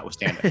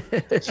 notwithstanding.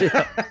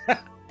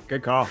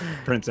 Good call,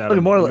 Prince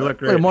Adam.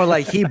 Look more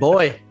like He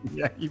Boy.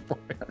 Yeah, He Boy.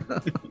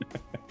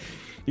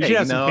 You should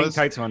have some pink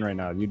tights on right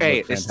now.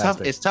 It's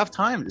tough. It's tough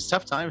times. It's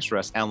tough times for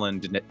us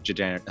Ellen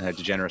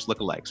DeGeneres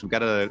lookalikes. We've got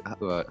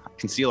to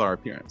conceal our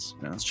appearance.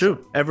 It's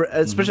true.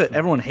 Especially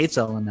everyone hates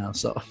Ellen now.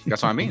 So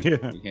that's what I mean.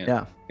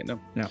 Yeah.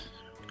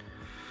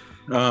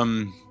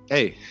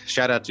 Hey,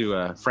 shout out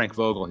to Frank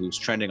Vogel, who's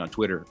trending on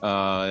Twitter.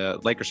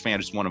 Lakers fan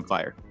just want him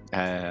fired.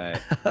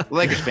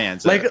 Lakers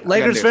fans.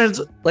 Lakers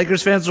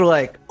fans were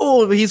like,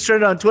 "Oh, he's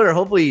trending on Twitter.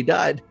 Hopefully, he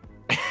died."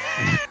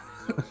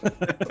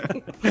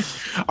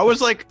 I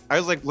was like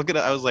looking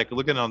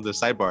on the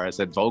sidebar. I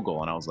said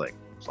Vogel, and I was like,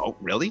 "Oh,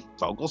 really?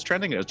 Vogel's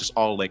trending?" It was just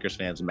all Lakers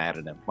fans mad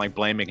at him, like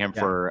blaming him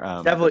for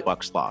the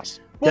Bucks loss.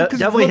 Well, because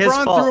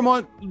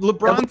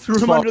LeBron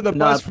threw him under the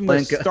bus from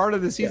the start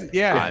of the season.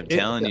 Yeah, I'm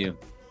telling you.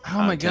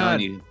 Oh my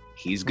God.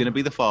 He's gonna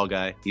be the fall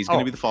guy. He's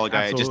gonna be the fall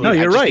guy.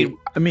 You're right.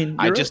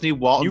 I just need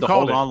Walton to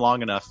hold on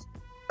long enough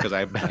because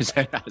I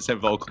said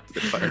Vogel.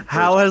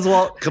 How has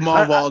Walton? Come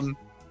on, Walton.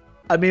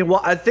 I mean,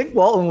 I think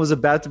Walton was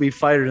about to be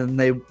fired, and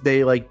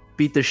they like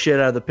beat the shit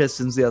out of the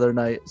Pistons the other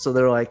night. So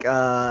they're like,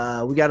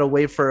 we got to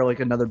wait for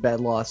like another bad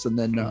loss, and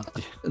then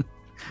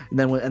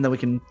we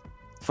can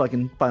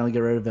fucking finally get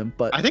rid of him.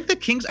 But I think the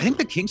Kings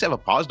have a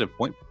positive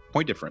point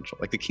differential.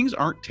 Like the Kings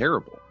aren't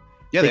terrible.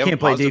 Yeah, they can't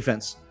play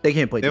defense. They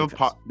can't play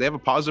defense. They have a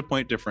positive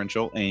point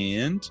differential,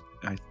 and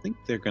I think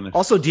they're going to.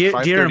 Also,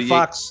 De'Aaron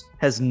Fox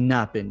has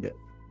not been good.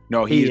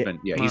 No, he's been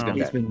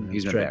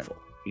dreadful.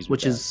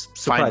 Which is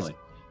surprising.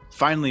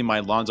 Finally, my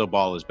Lonzo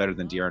Ball is better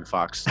than De'Aaron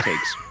Fox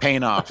takes.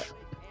 Paying off.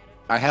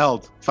 I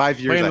held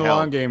 5 years. Playing the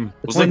long game.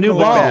 It's a new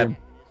ball.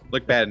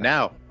 Look bad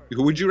now.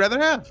 Who would you rather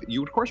have?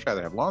 You would, of course,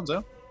 rather have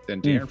Lonzo than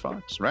De'Aaron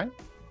Fox, right?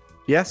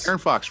 Yes. Aaron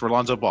Fox for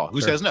Lonzo Ball.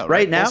 Who says no?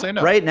 Right now? Say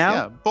no. Right now?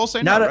 Yeah, both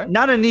say no.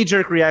 Not a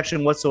knee-jerk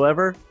reaction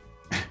whatsoever.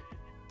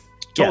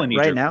 Totally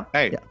knee-jerk. Right now?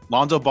 Hey,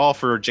 Lonzo Ball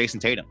for Jason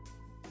Tatum.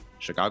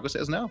 Chicago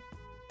says no.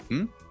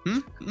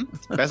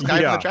 Best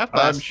guy from the draft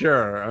class.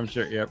 I'm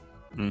sure. Yep.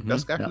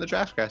 Best guy from the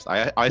draft class.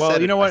 I well,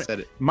 said you know what? I said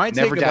it. My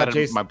Never take about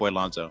doubted my boy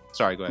Lonzo.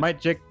 Sorry, go ahead.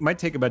 My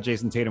take about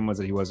Jason Tatum was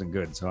that he wasn't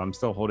good, so I'm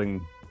still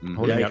holding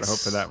out hope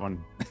for that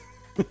one.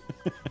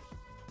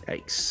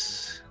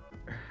 Yikes.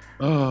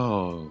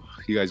 Oh,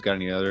 you guys got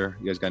any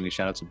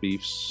shout outs of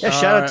beefs? Yeah,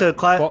 shout out to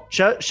Clyde.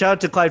 Shout out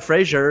to Clyde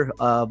Frazier.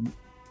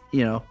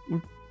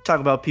 Talk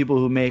about people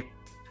who make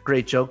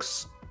great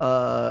jokes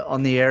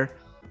on the air.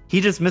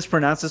 He just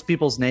mispronounces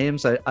people's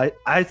names.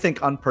 I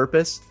think on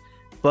purpose.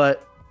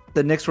 But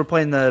the Knicks were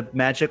playing the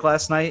Magic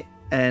last night,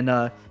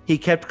 and he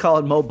kept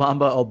calling Mo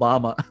Bamba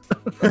Obama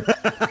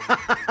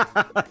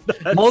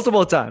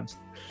multiple times.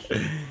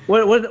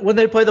 When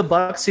they play the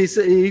Bucks, he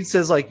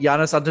says like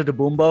Giannis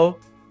Antetokounmpo.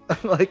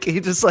 Like he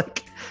just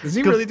like does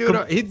he really do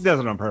it? He does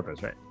it on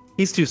purpose, right?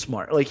 He's too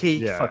smart. Like he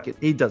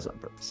does it on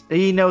purpose.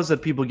 He knows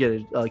that people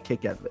get a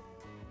kick out of it.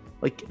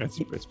 Like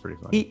it's pretty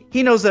funny.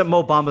 He knows that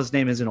Mo Bamba's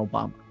name isn't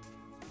Obama.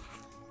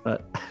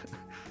 But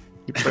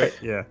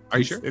yeah, are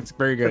you sure? It's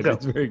very good.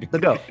 It's very good. The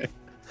go.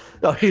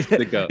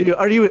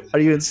 Are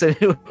you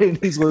insinuating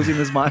he's losing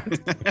his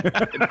mind?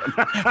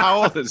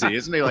 How old is he?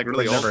 Isn't he like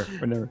really old?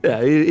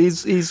 Yeah,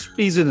 he's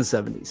in his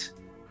 70s.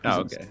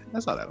 Oh, okay,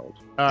 that's not that old.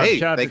 They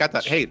got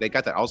that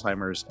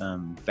Alzheimer's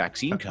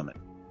vaccine coming.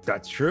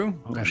 That's true.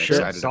 I'm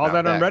sure. Saw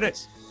that on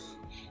Reddit.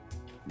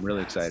 I'm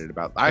really excited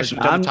about. I should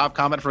have done a top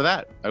comment for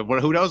that.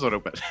 Who knows what?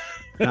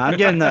 I'm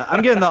getting the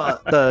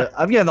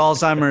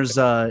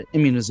Alzheimer's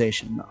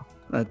immunization though.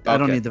 I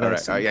don't need the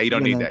vaccine. Right. Yeah, you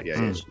don't need that.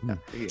 Yeah.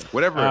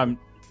 Whatever.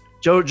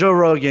 Joe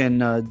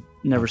Rogan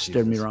never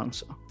steered me wrong.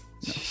 So.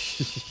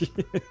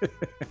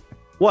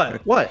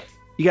 What?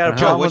 You got a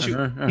problem?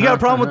 You got a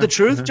problem with the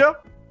truth, Joe?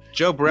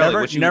 Joe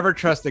Borelli. Never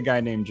trust a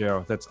guy named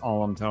Joe. That's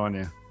all I'm telling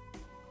you.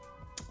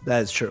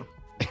 That is true.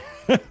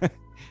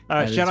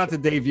 Shout out to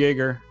Dave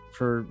Yeager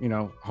for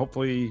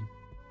hopefully.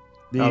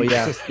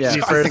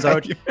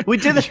 Coach. We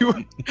did it.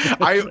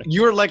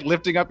 You were like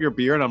lifting up your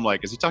beer, and I'm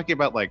like, is he talking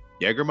about like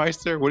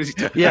Jägermeister? What is he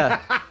talking? Yeah,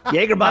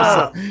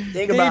 Jägermeister.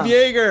 Dave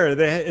Yeager,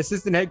 the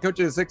assistant head coach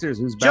of the Sixers,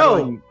 who's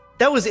Joe.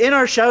 That was in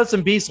our Shoutouts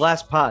and Beefs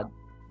last pod.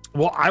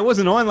 Well, I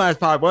wasn't on last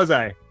pod, was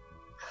I?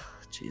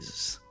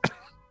 Jesus.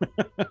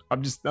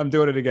 I'm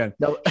doing it again.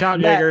 No, Shout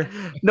Matt, Yeager.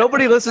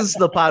 Nobody listens to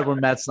the pod when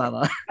Matt's not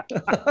on.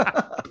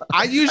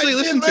 I usually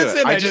listen to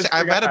it.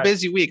 I've had a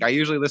busy week. I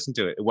usually listen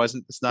to it.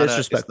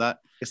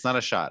 It's not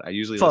a shot. I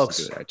usually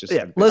listen to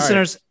it.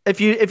 Listeners, if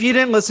you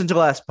didn't listen to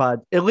last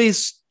pod, at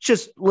least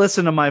just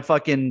listen to my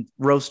fucking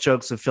roast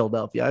jokes of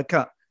Philadelphia.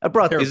 I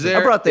brought these.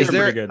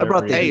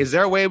 Hey, is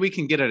there a way we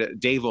can get a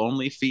Dave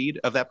only feed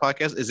of that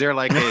podcast? Is there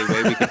like a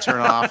way we can turn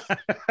off?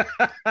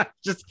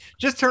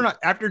 just turn off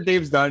after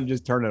Dave's done.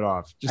 Just turn it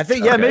off.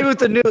 Maybe with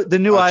the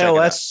new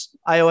iOS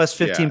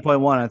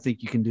 15.1, I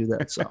think you can do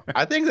that. So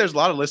I think there's a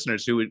lot of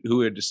listeners who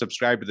would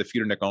subscribe to the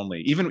Feeder Nick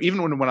only. Even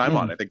when I'm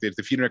on, I think the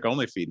Feeder Nick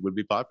only feed would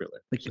be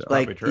popular.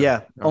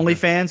 Only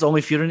fans,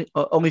 only Feeder,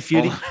 only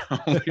Feuding.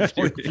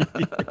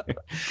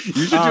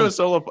 You should do a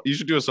solo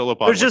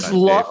podcast. There's just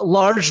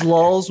large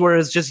lulls where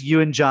it's just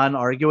you and John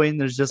arguing.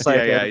 There's just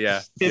like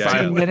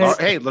 15 minutes.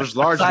 Hey, there's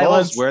large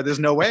lulls where there's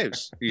no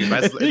waves.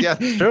 Yeah,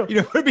 true.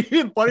 It'd be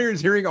even funnier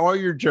is hearing all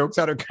your jokes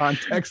out of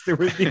context. It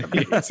would be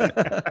amazing.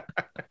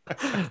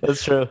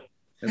 That's true.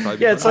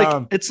 Yeah,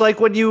 it's like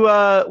when you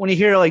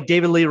hear like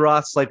David Lee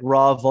Roth's like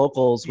raw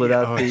vocals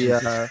without the.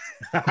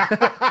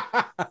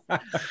 I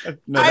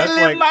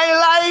live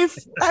my life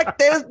like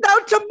there's no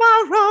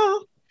tomorrow.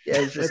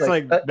 Yeah, it's just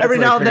like every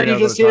now and then you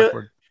just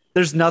hear.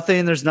 There's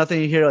nothing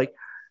you hear like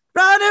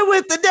running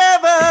with the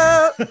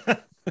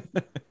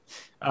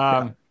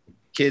devil.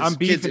 Kids, I'm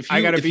beefing.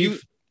 I got to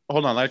beef.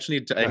 Hold on, I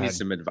need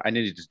some advice. I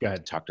need to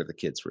talk to the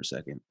kids for a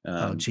second.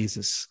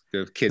 Jesus,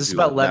 the kids. This is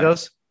about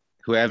Legos.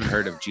 Who haven't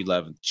heard of G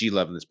Love and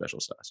the Special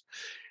Sauce.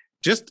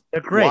 Just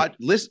they're great.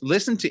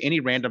 Listen to any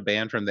random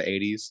band from the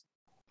 80s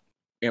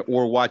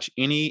or watch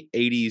any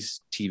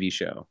 80s TV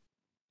show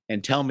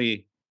and tell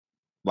me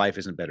life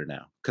isn't better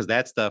now, because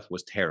that stuff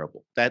was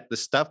terrible. The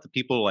stuff that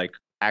people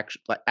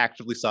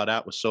actively sought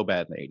out was so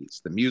bad in the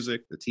 80s. The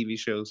music, the TV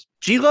shows.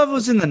 G Love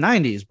was in the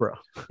 90s, bro.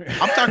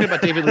 I'm talking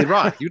about David Lee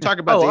Roth. You talk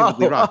about David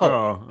Lee Roth.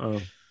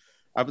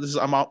 I'm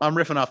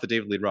riffing off the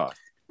David Lee Roth.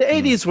 The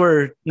 80s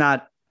were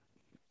not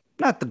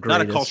the greatest.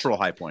 Not a cultural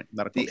high point.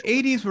 The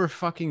 80s were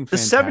fucking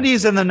fantastic. The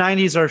 70s and the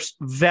 90s are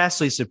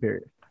vastly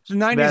superior. The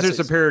 90s are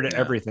superior to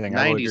everything.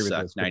 90s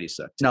sucked. 90s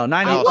sucked. No,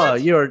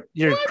 90s.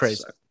 You're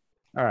crazy.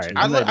 All right.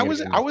 I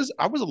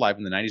was alive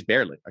in the 90s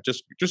barely. I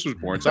just was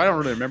born, so I don't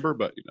really remember.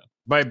 But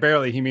by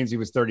barely, he means he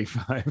was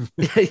 35.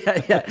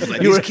 Yeah.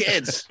 Like, these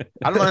kids,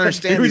 I don't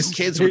understand these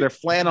kids with their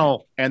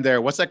flannel and their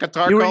what's that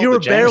guitar called? You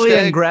were barely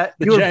in grad.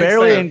 You were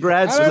barely in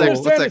grad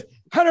school.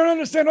 I don't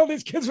understand all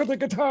these kids with the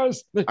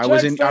guitars. I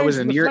was in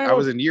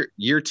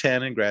year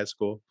 10 in grad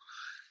school.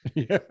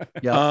 Yeah.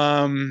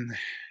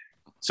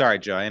 Sorry,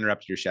 Joe. I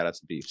interrupted your shout outs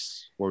and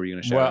beefs. What were you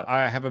going to shout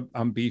out?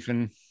 I'm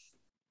beefing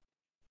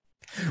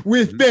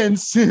with Ben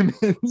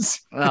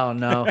Simmons. Oh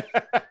no.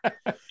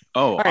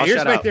 Oh, right,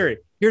 here's my theory.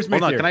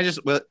 Hold on, can I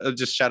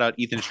just shout out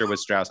Ethan Sherwood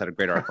Strauss had a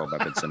great article about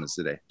Ben Simmons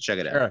today. Check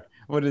it out.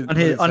 What is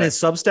on his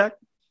Substack?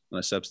 On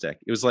a Substack.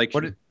 It was like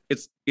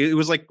it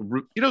was like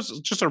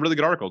just a really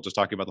good article, just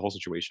talking about the whole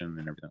situation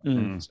and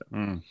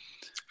everything.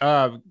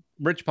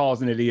 Rich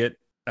Paul's an idiot.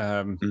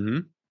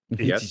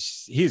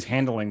 Yes, he's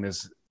handling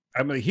this.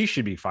 I mean, he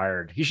should be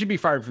fired. He should be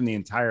fired from the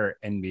entire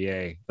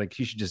NBA. Like,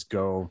 he should just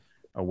go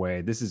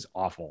away. This is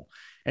awful.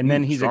 And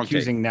then he's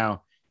accusing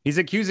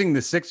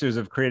the Sixers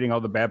of creating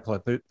all the bad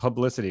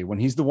publicity when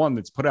he's the one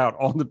that's put out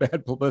all the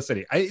bad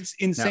publicity. It's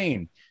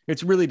insane. Yeah.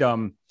 It's really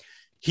dumb.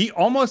 He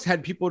almost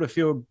had people to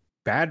feel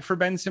bad for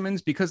Ben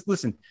Simmons because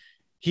listen,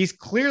 he's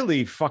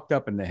clearly fucked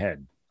up in the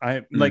head.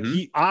 Like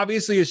he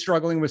obviously is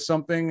struggling with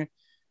something,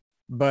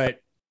 but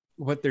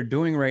what they're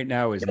doing right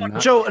now is not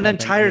Joe. An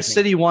entire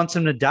city wants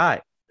him to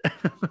die.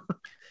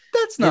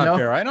 That's not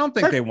fair. I don't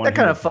think they want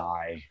him to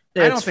die.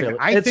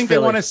 I think they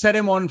want to set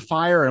him on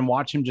fire and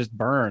watch him just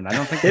burn. I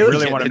don't think they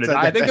really want him to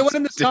die. I think they want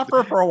him to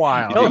suffer for a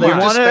while. No, they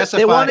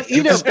want to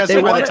eat him.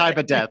 They want the type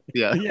of death.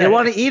 Yeah. They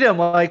want to eat him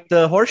like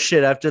the horse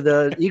shit after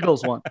the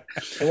Eagles won.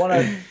 They want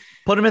to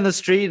put him in the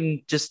street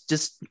and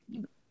just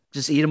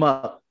eat him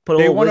up.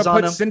 They want to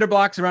put cinder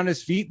blocks around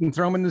his feet and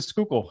throw him in the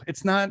Schuylkill.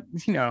 It's not,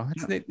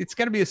 it's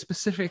got to be a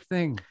specific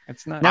thing.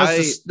 It's not. Now,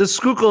 the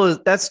Schuylkill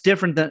that's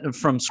different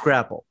from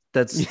Scrapple.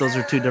 Those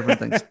are two different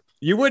things.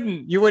 You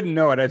wouldn't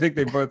know it. I think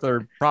they both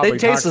are probably. They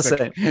taste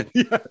toxic. the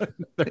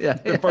same.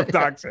 They're both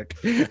toxic.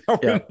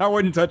 I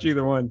wouldn't touch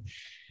either one.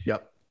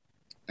 Yep.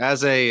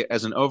 As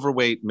an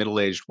overweight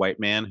middle-aged white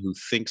man who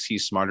thinks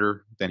he's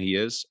smarter than he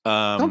is,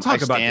 don't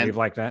talk about Dave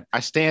like that.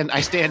 I stand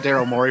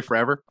Daryl Morey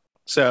forever.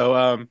 So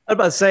I'm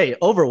about to say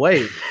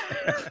overweight.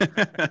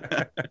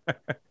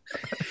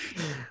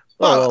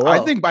 Well, I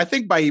think by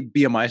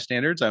BMI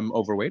standards, I'm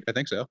overweight. I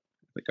think so.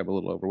 I think I'm a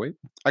little overweight.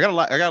 I got a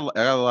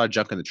lot of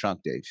junk in the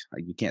trunk, Dave.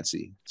 You can't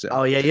see. So.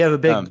 Oh yeah, you have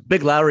a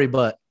big Lowry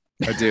butt.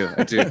 I do.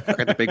 I got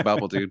the big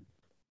bubble, dude.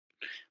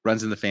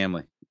 Runs in the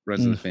family.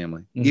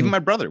 Mm-hmm. Even my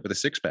brother with a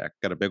 6-pack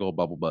got a big old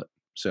bubble butt.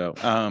 So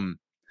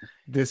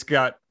this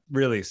got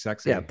really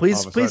sexy. Yeah,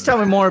 please tell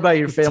me more about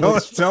your family.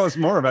 Tell us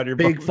more about your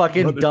big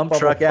fucking dump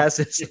truck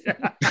asses.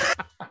 Yeah.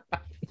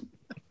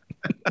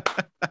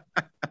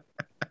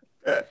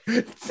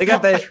 They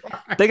got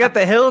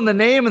the hill in the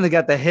name and they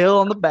got the hill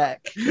on the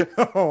back.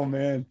 Oh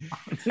man.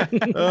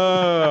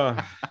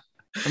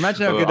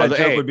 Imagine how good that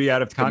joke would be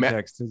out of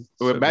context.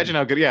 Imagine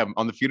how good,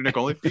 on the Feud and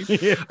Nicole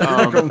feed. What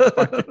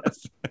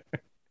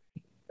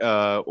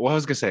I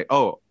was gonna say.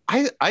 Oh,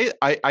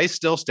 I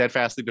still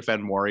steadfastly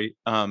defend Morey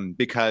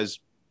because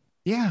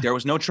there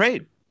was no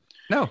trade.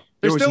 No,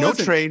 there was no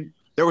trade.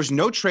 There was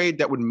no trade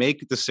that would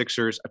make the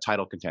Sixers a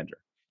title contender.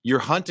 You're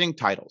hunting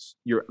titles.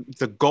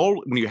 The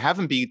goal when you have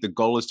them beat, the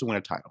goal is to win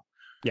a title.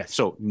 Yes.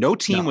 So no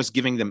team was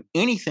giving them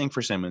anything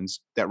for Simmons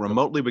that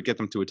remotely would get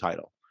them to a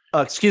title.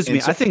 Excuse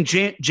me. I think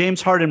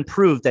James Harden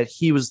proved that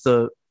he was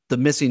the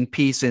missing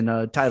piece in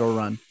a title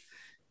run.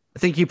 I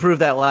think he proved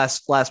that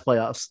last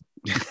playoffs.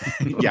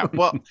 Yeah.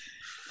 Well,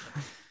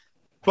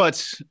 but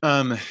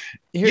so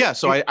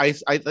I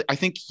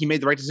think he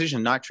made the right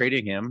decision not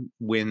trading him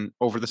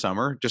over the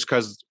summer just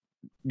because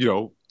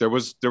there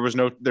was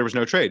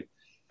no trade.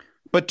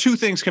 But two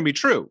things can be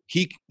true.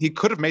 He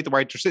could have made the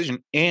right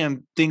decision,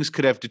 and things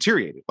could have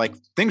deteriorated. Like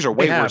things are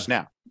way worse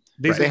now.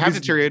 They have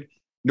deteriorated.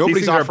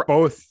 Nobody's offered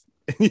both.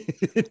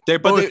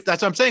 That's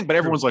what I'm saying. But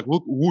everyone's like,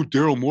 "Look,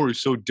 Daryl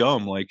Morey's so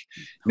dumb." Like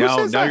now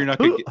you're not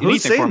going to get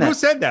anything from him. Who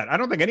said that? I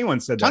don't think anyone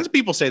said that. Tons of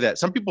people say that.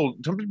 Some people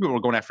are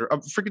going after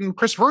freaking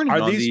Chris Vernon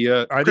on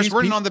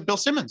the Bill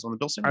Simmons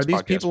podcast. Are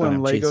these people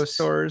in Lego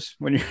stores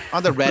when you're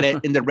on the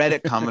Reddit in the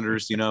Reddit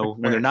commenters?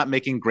 When they're not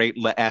making great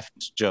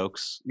left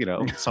jokes,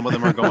 some of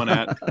them are going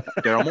at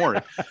Daryl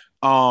Morey.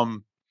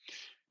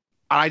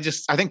 I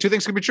think two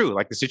things can be true.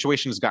 Like the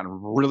situation has gotten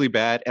really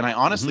bad, and I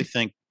honestly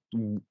think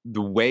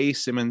the way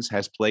Simmons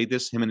has played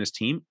this, him and his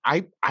team,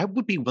 I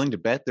would be willing to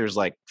bet there's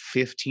like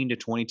 15 to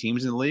 20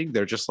 teams in the league.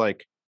 They're just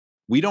like,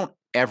 we don't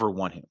ever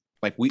want him.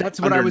 Like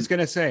that's what I was going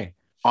to say.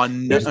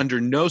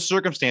 Under no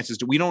circumstances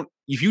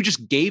if you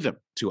just gave him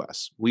to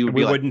us, we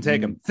wouldn't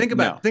take him. Think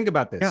about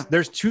this. Yeah.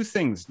 There's two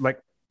things. Like,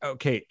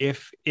 okay,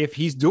 if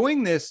he's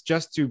doing this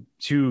just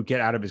to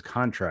get out of his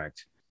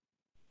contract,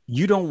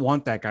 you don't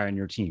want that guy on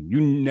your team.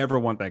 You never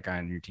want that guy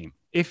on your team.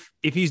 If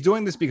he's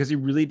doing this because he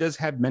really does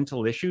have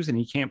mental issues and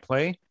he can't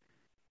play,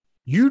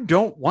 you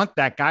don't want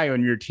that guy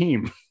on your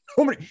team.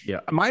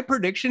 My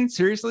prediction,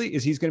 seriously,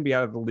 is he's going to be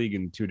out of the league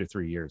in 2 to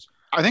 3 years.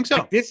 I think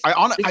so. I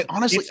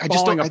honestly, I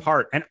just don't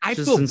apart, and I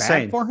feel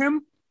bad for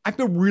him. I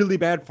feel really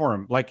bad for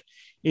him. Like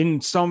in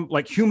some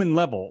human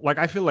level,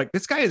 I feel like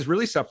this guy is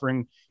really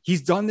suffering.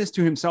 He's done this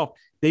to himself.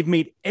 They've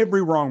made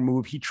every wrong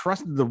move. He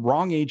trusted the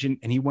wrong agent,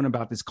 and he went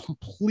about this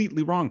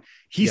completely wrong.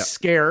 He's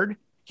scared.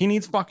 He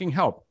needs fucking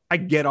help. I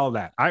get all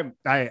that.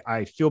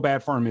 I feel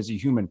bad for him as a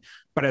human,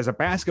 but as a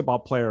basketball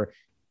player,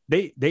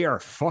 they are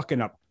fucking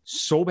up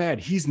so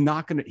bad. He's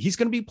going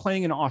to be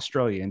playing in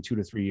Australia in 2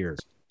 to 3 years.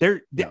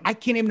 I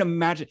can't even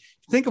imagine.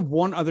 Think of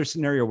one other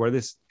scenario where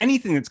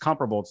anything that's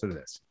comparable to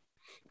this.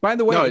 By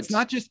the way, it's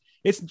not just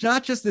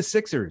the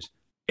Sixers.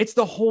 It's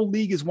the whole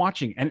league is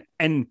watching.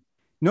 And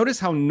notice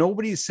how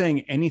nobody's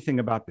saying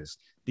anything about this.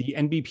 The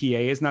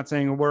NBPA is not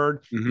saying a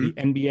word. Mm-hmm.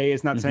 The NBA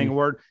is not saying a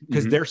word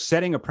because they're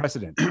setting a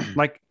precedent.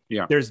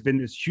 There's been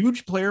this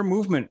huge player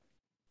movement,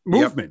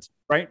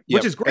 right? Yep.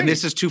 Which is great. And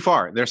this is too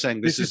far. They're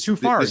saying this is too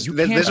far. This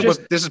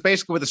is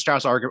basically what the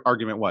Strauss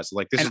argument was.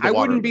 Like this is the I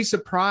wouldn't be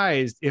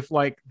surprised if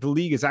the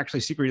league is actually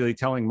secretly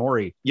telling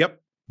Morey,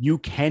 you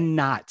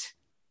cannot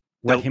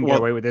let him get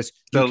away with this.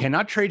 You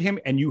cannot trade him,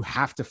 and you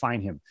have to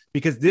fine him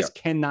because this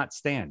cannot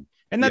stand.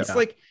 And that's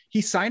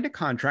he signed a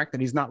contract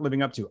that he's not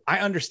living up to. I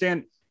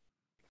understand.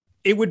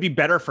 it would be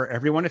better for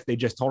everyone if they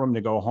just told him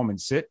to go home and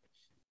sit.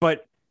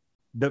 But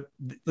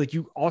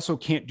you also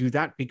can't do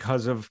that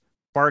because of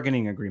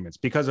bargaining agreements,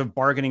 because of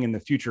bargaining in the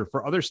future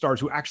for other stars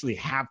who actually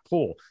have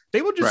pull.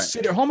 They will just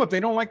sit at home if they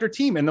don't like their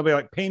team, and they'll be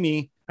like, pay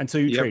me until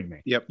you trade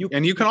me. Yep.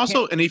 And you can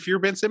also, and if you're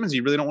Ben Simmons,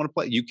 you really don't want to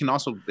play, you can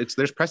also,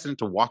 there's precedent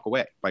to walk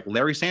away. Like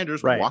Larry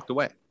Sanders walked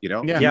away, you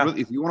know?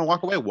 If you want to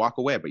walk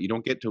away, but you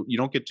don't get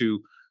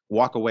to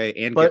walk away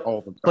and get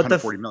all the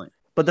 140 million.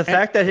 But the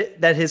fact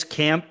that his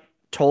camp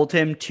told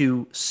him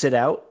to sit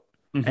out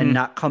and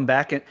not come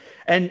back,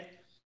 and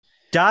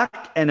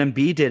Doc and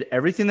Embiid did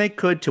everything they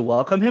could to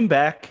welcome him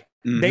back.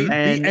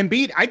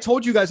 Embiid, I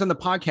told you guys on the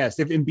podcast,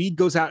 if Embiid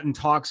goes out and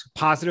talks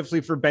positively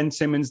for Ben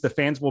Simmons, the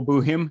fans will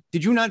boo him.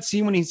 Did you not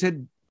see when he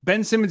said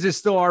Ben Simmons is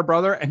still our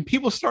brother, and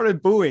people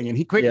started booing, and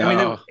he quickly,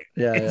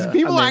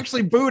 people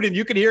actually booed, and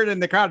you could hear it in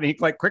the crowd, and he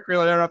like quickly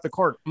let off the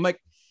court. I'm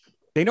like,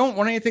 they don't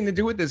want anything to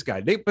do with this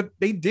guy.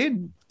 They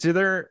did to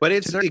their. But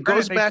it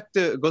goes back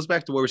to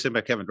what we were saying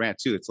about Kevin Durant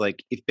too. It's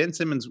like if Ben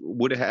Simmons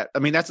would have had, I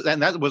mean,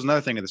 that was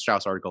another thing in the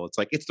Strauss article. It's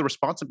like it's the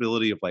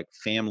responsibility of like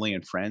family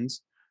and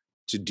friends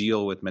to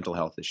deal with mental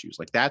health issues.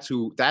 Like that's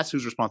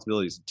whose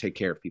responsibility is to take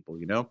care of people,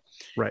 you know?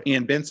 Right.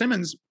 And Ben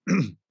Simmons,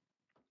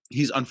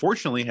 he's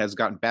unfortunately has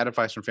gotten bad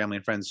advice from family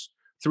and friends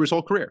through his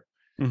whole career.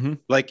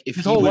 Like if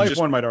his whole life,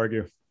 one might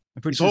argue.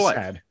 Which is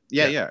sad.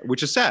 Yeah,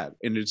 which is sad.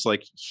 And it's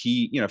like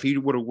if he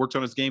would have worked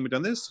on his game and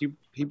done this,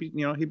 he'd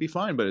be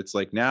fine. But it's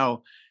like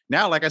now,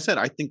 like I said,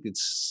 I think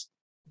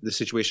the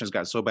situation has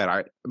gotten so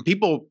bad.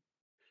 People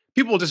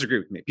will disagree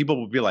with me. People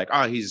will be like,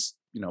 he's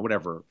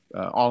whatever,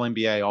 all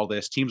NBA, all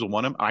this, teams will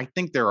want him. I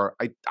think there are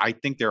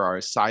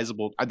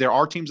there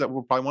are teams that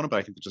will probably want him, but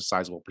I think there's a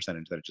sizable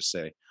percentage that just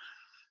say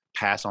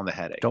pass on the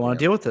headache. Don't want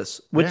to deal with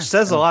this, which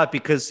says a lot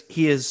because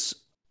he's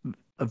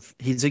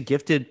a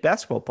gifted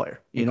basketball player,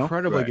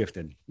 incredibly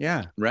gifted.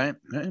 Yeah. Right.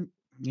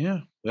 Yeah.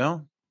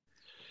 Well,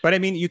 but I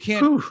mean, you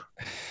can't.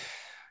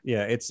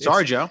 Yeah.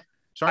 Sorry, Joe.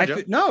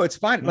 No, it's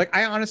fine. Like,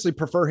 I honestly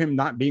prefer him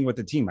not being with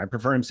the team. I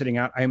prefer him sitting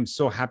out. I am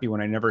so happy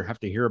when I never have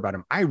to hear about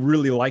him. I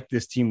really like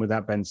this team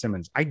without Ben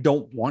Simmons. I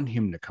don't want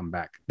him to come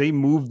back. They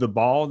move the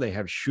ball. They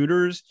have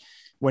shooters.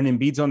 When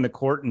Embiid's on the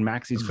court and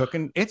Maxi's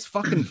cooking, it's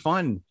fucking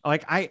fun.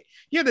 Like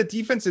the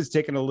defense has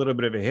taken a little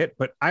bit of a hit,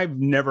 but I've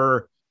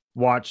never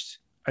watched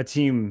a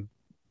team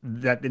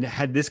that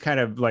had this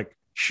kind of like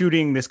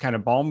shooting, this kind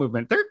of ball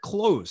movement. They're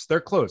close.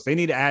 They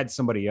need to add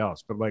somebody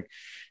else, but like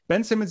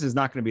Ben Simmons is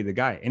not going to be the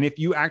guy. And if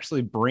you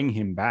actually bring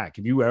him back,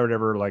 if you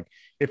ever like,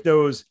 if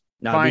those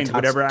fines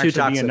would ever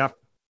actually be enough,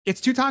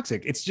 it's too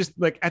toxic. It's just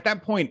like at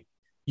that point,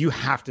 you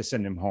have to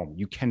send him home.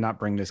 You cannot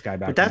bring this guy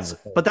back.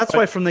 But that's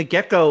why from the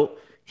get-go,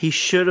 he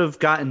should have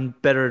gotten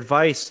better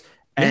advice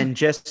and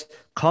just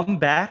come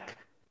back,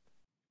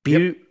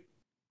 be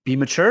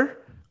mature,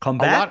 come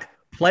back,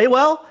 play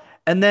well,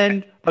 and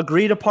then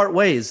agree to part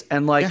ways.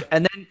 And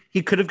and then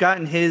he could have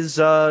gotten his,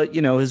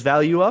 his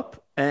value up.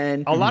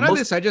 And a lot of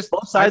this,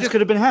 both sides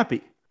could have been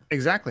happy.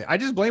 Exactly. I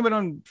just blame it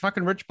on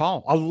fucking Rich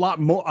Paul. A lot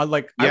more. I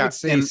would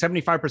say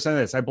 75% of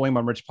this, I blame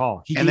on Rich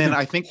Paul.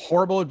 I think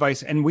horrible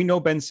advice. And we know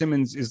Ben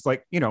Simmons is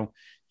like,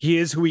 he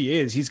is who he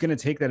is. He's going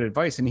to take that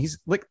advice. And he's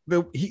like,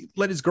 he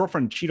let his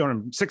girlfriend cheat on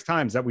him 6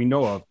 times that we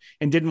know of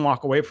and didn't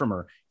walk away from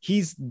her.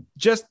 He's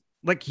just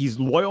like, he's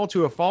loyal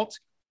to a fault,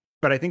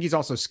 but I think he's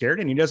also scared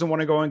and he doesn't want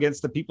to go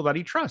against the people that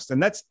he trusts.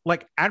 And that's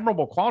like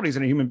admirable qualities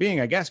in a human being,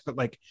 I guess. But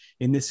like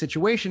in this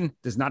situation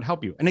does not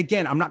help you. And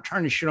again, I'm not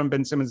trying to shit on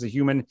Ben Simmons, a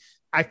human.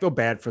 I feel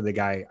bad for the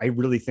guy. I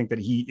really think that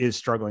he is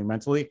struggling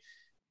mentally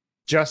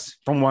just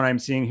from what I'm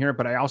seeing here.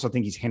 But I also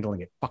think he's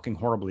handling it fucking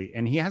horribly.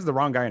 And he has the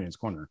wrong guy in his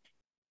corner.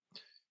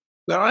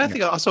 But I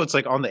think also it's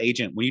like on the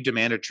agent, when you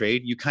demand a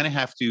trade, you kind of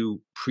have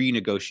to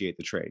pre-negotiate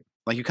the trade.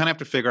 Like you kind of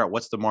have to figure out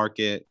what's the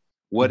market,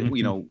 what,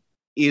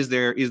 is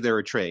there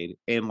a trade?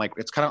 And like,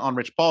 it's kind of on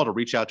Rich Paul to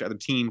reach out to other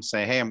teams,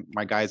 say, hey,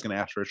 my guy's going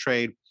to ask for a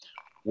trade.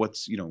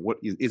 What's, what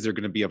is there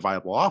going to be a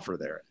viable offer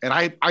there? And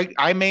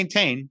I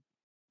maintain,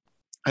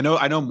 I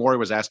know Maury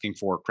was asking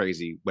for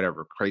crazy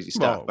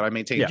stuff, but I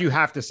maintain you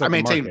have to set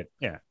the market.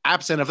 Yeah.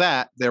 Absent of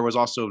that, there was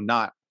also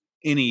not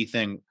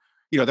anything,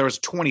 there was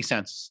 20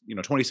 cents,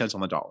 20 cents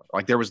on the dollar.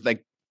 Like there was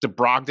like the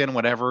Brogdon,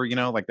 whatever,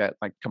 like that,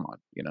 like, come on,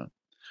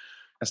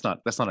 That's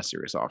not a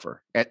serious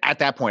offer at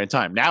that point in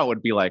time. Now it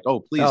would be like,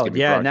 oh, please give me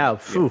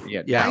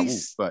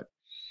Brogdon. But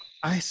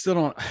I still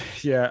don't.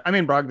 Yeah, I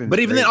mean Brogdon. But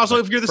even then, also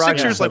if you're the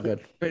Sixers,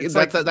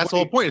 that's the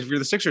whole point. If you're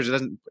the Sixers, it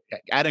doesn't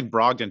adding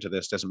Brogdon to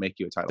this doesn't make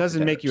you a title.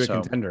 Doesn't make you a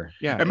contender.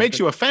 Yeah, it makes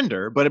you a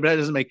Fender, but it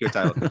doesn't make you a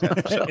title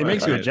contender. So, it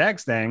makes you a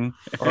Jagstang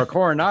or a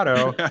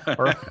Coronado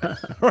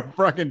or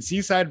fucking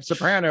Seaside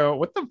Soprano.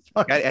 What the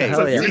fuck? Hey,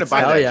 you're gonna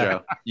buy that,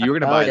 Joe. You're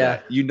gonna buy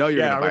that. You're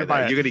gonna buy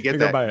that. You're gonna get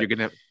that.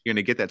 You're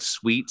gonna get that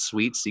sweet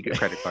secret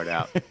credit card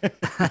out.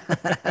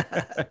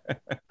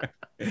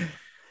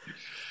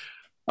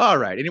 All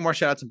right. Any more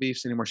shout outs and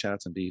beefs?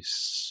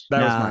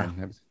 That was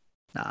mine.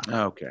 Nah.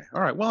 Okay.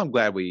 All right. Well, I'm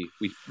glad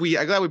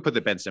I'm glad we put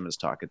the Ben Simmons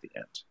talk at the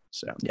end.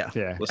 So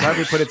yeah. Glad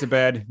we put it to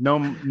bed. No,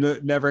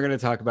 never going to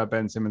talk about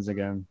Ben Simmons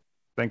again.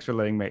 Thanks for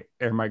letting me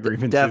air my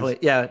grievances. Definitely.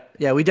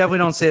 Yeah. We definitely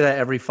don't say that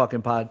every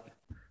fucking pod.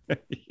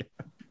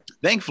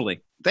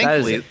 Thankfully,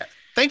 things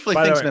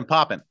have been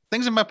popping.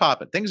 Things have been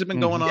popping. Things have been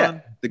going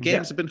on. The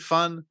games have been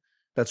fun.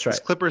 That's right.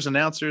 This Clippers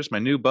announcers, my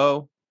new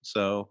bow.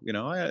 So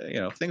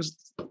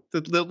things.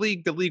 The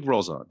league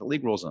rolls on. The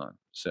league rolls on.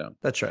 So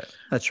that's right.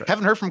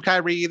 Haven't heard from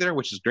Kyrie either,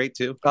 which is great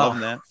too.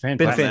 Loving that. Been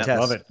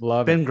fantastic.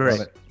 Love it. Been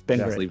great. Been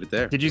Just great. leave it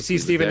there. Did you see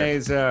Stephen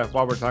A's?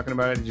 While we're talking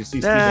about it, did you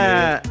see Stephen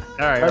A?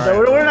 All right.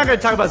 We're not going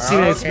to talk about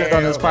Stephen A. Smith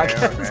on this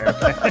podcast.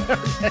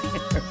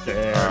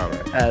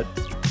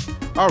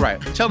 All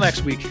right. Until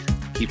next week.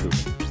 Keep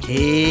moving.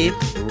 Keep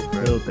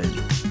moving.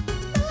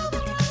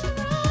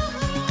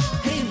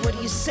 Hey, what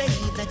do you say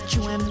that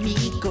you and me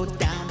go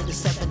down to the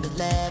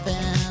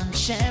 7-Eleven,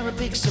 share a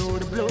big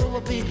soda, blow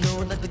a big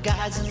load like the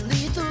guys in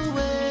Lethal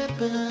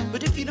Weapon?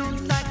 But if you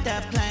don't like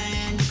that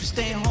plan, you can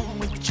stay home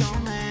with your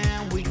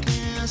man. We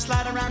can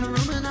slide around the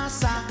room in our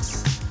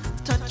socks,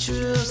 touch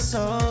your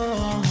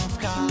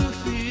soft car.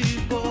 Goofy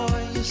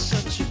boy, you're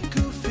such a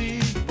goofy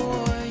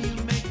boy. You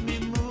make me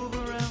move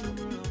around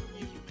the room.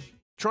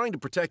 Trying to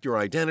protect your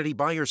identity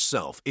by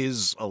yourself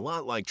is a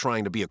lot like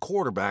trying to be a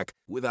quarterback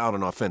without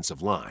an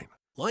offensive line.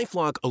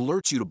 LifeLock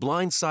alerts you to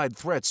blindside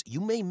threats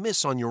you may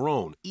miss on your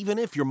own, even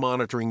if you're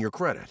monitoring your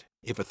credit.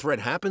 If a threat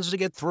happens to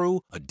get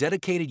through, a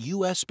dedicated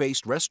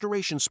U.S.-based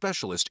restoration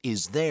specialist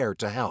is there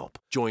to help.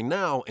 Join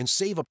now and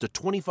save up to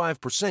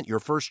 25% your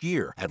first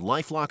year at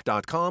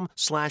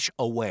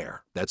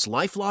LifeLock.com/aware. That's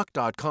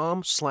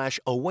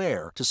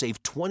LifeLock.com/aware to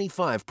save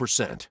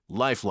 25%.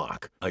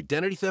 LifeLock.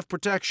 Identity theft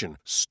protection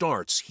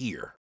starts here.